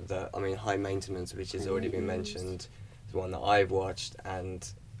 platform that, I mean, High Maintenance, which has already been mentioned, is one that I've watched, and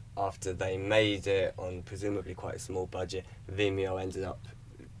after they made it on presumably quite a small budget, Vimeo ended up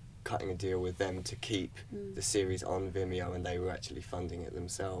cutting a deal with them to keep the series on Vimeo, and they were actually funding it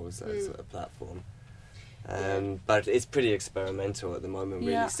themselves as a platform. But it's pretty experimental at the moment,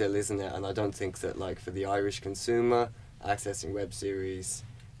 really, Yeah. still, isn't it? And I don't think that, like, for the Irish consumer, accessing web series,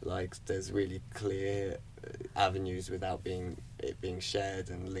 like, there's really clear avenues without it being shared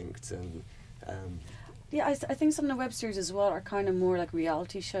and linked and. Yeah, I think some of the web series as well are kind of more like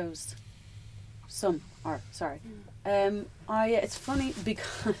reality shows. Some are, sorry. It's funny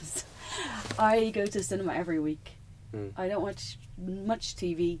because I go to cinema every week. I don't watch much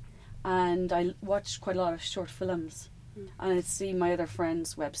TV, and I watch quite a lot of short films, and I see my other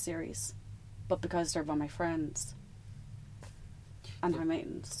friends' web series, but because they're by my friends and High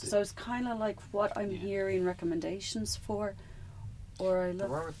Maintenance. So it's kind of like what I'm hearing recommendations for.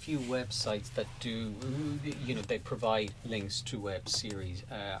 There are a few websites that do, they provide links to web series,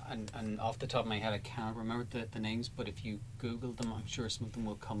 and off the top of my head I can't remember the names, but if you Google them, I'm sure some of them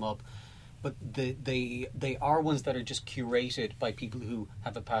will come up. but they are ones that are just curated by people who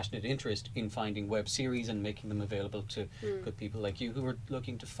have a passionate interest in finding web series and making them available to good people like you who are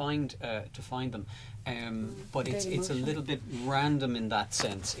looking to find them. But it's a little bit random in that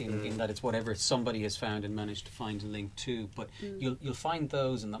sense, in that it's whatever somebody has found and managed to find a link to. But you'll find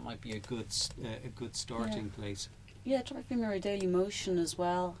those, and that might be a good starting place. Yeah, try Female Daily Motion as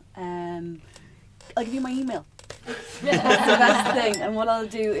well. I'll give you my email. That's the best thing. And what I'll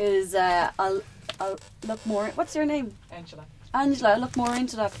do is I'll look more. What's your name? Angela. Angela. I'll look more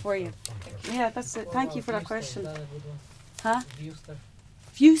into that for you. Yeah, that's it. Thank you for that question. Huh?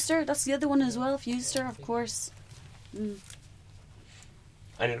 Fewster. That's the other one as well. Fewster, of course. Any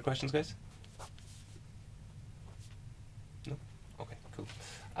other questions, guys? No? Okay, cool.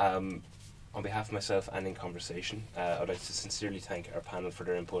 On behalf of myself and In Conversation, I'd like to sincerely thank our panel for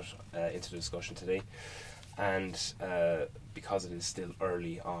their input into the discussion today. And because it is still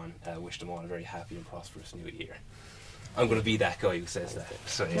early on, wish them all a very happy and prosperous new year. I'm going to be that guy who says that.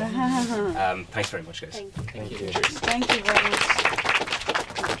 So yeah. Thanks very much, guys. Thank you. Thank you very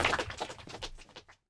much.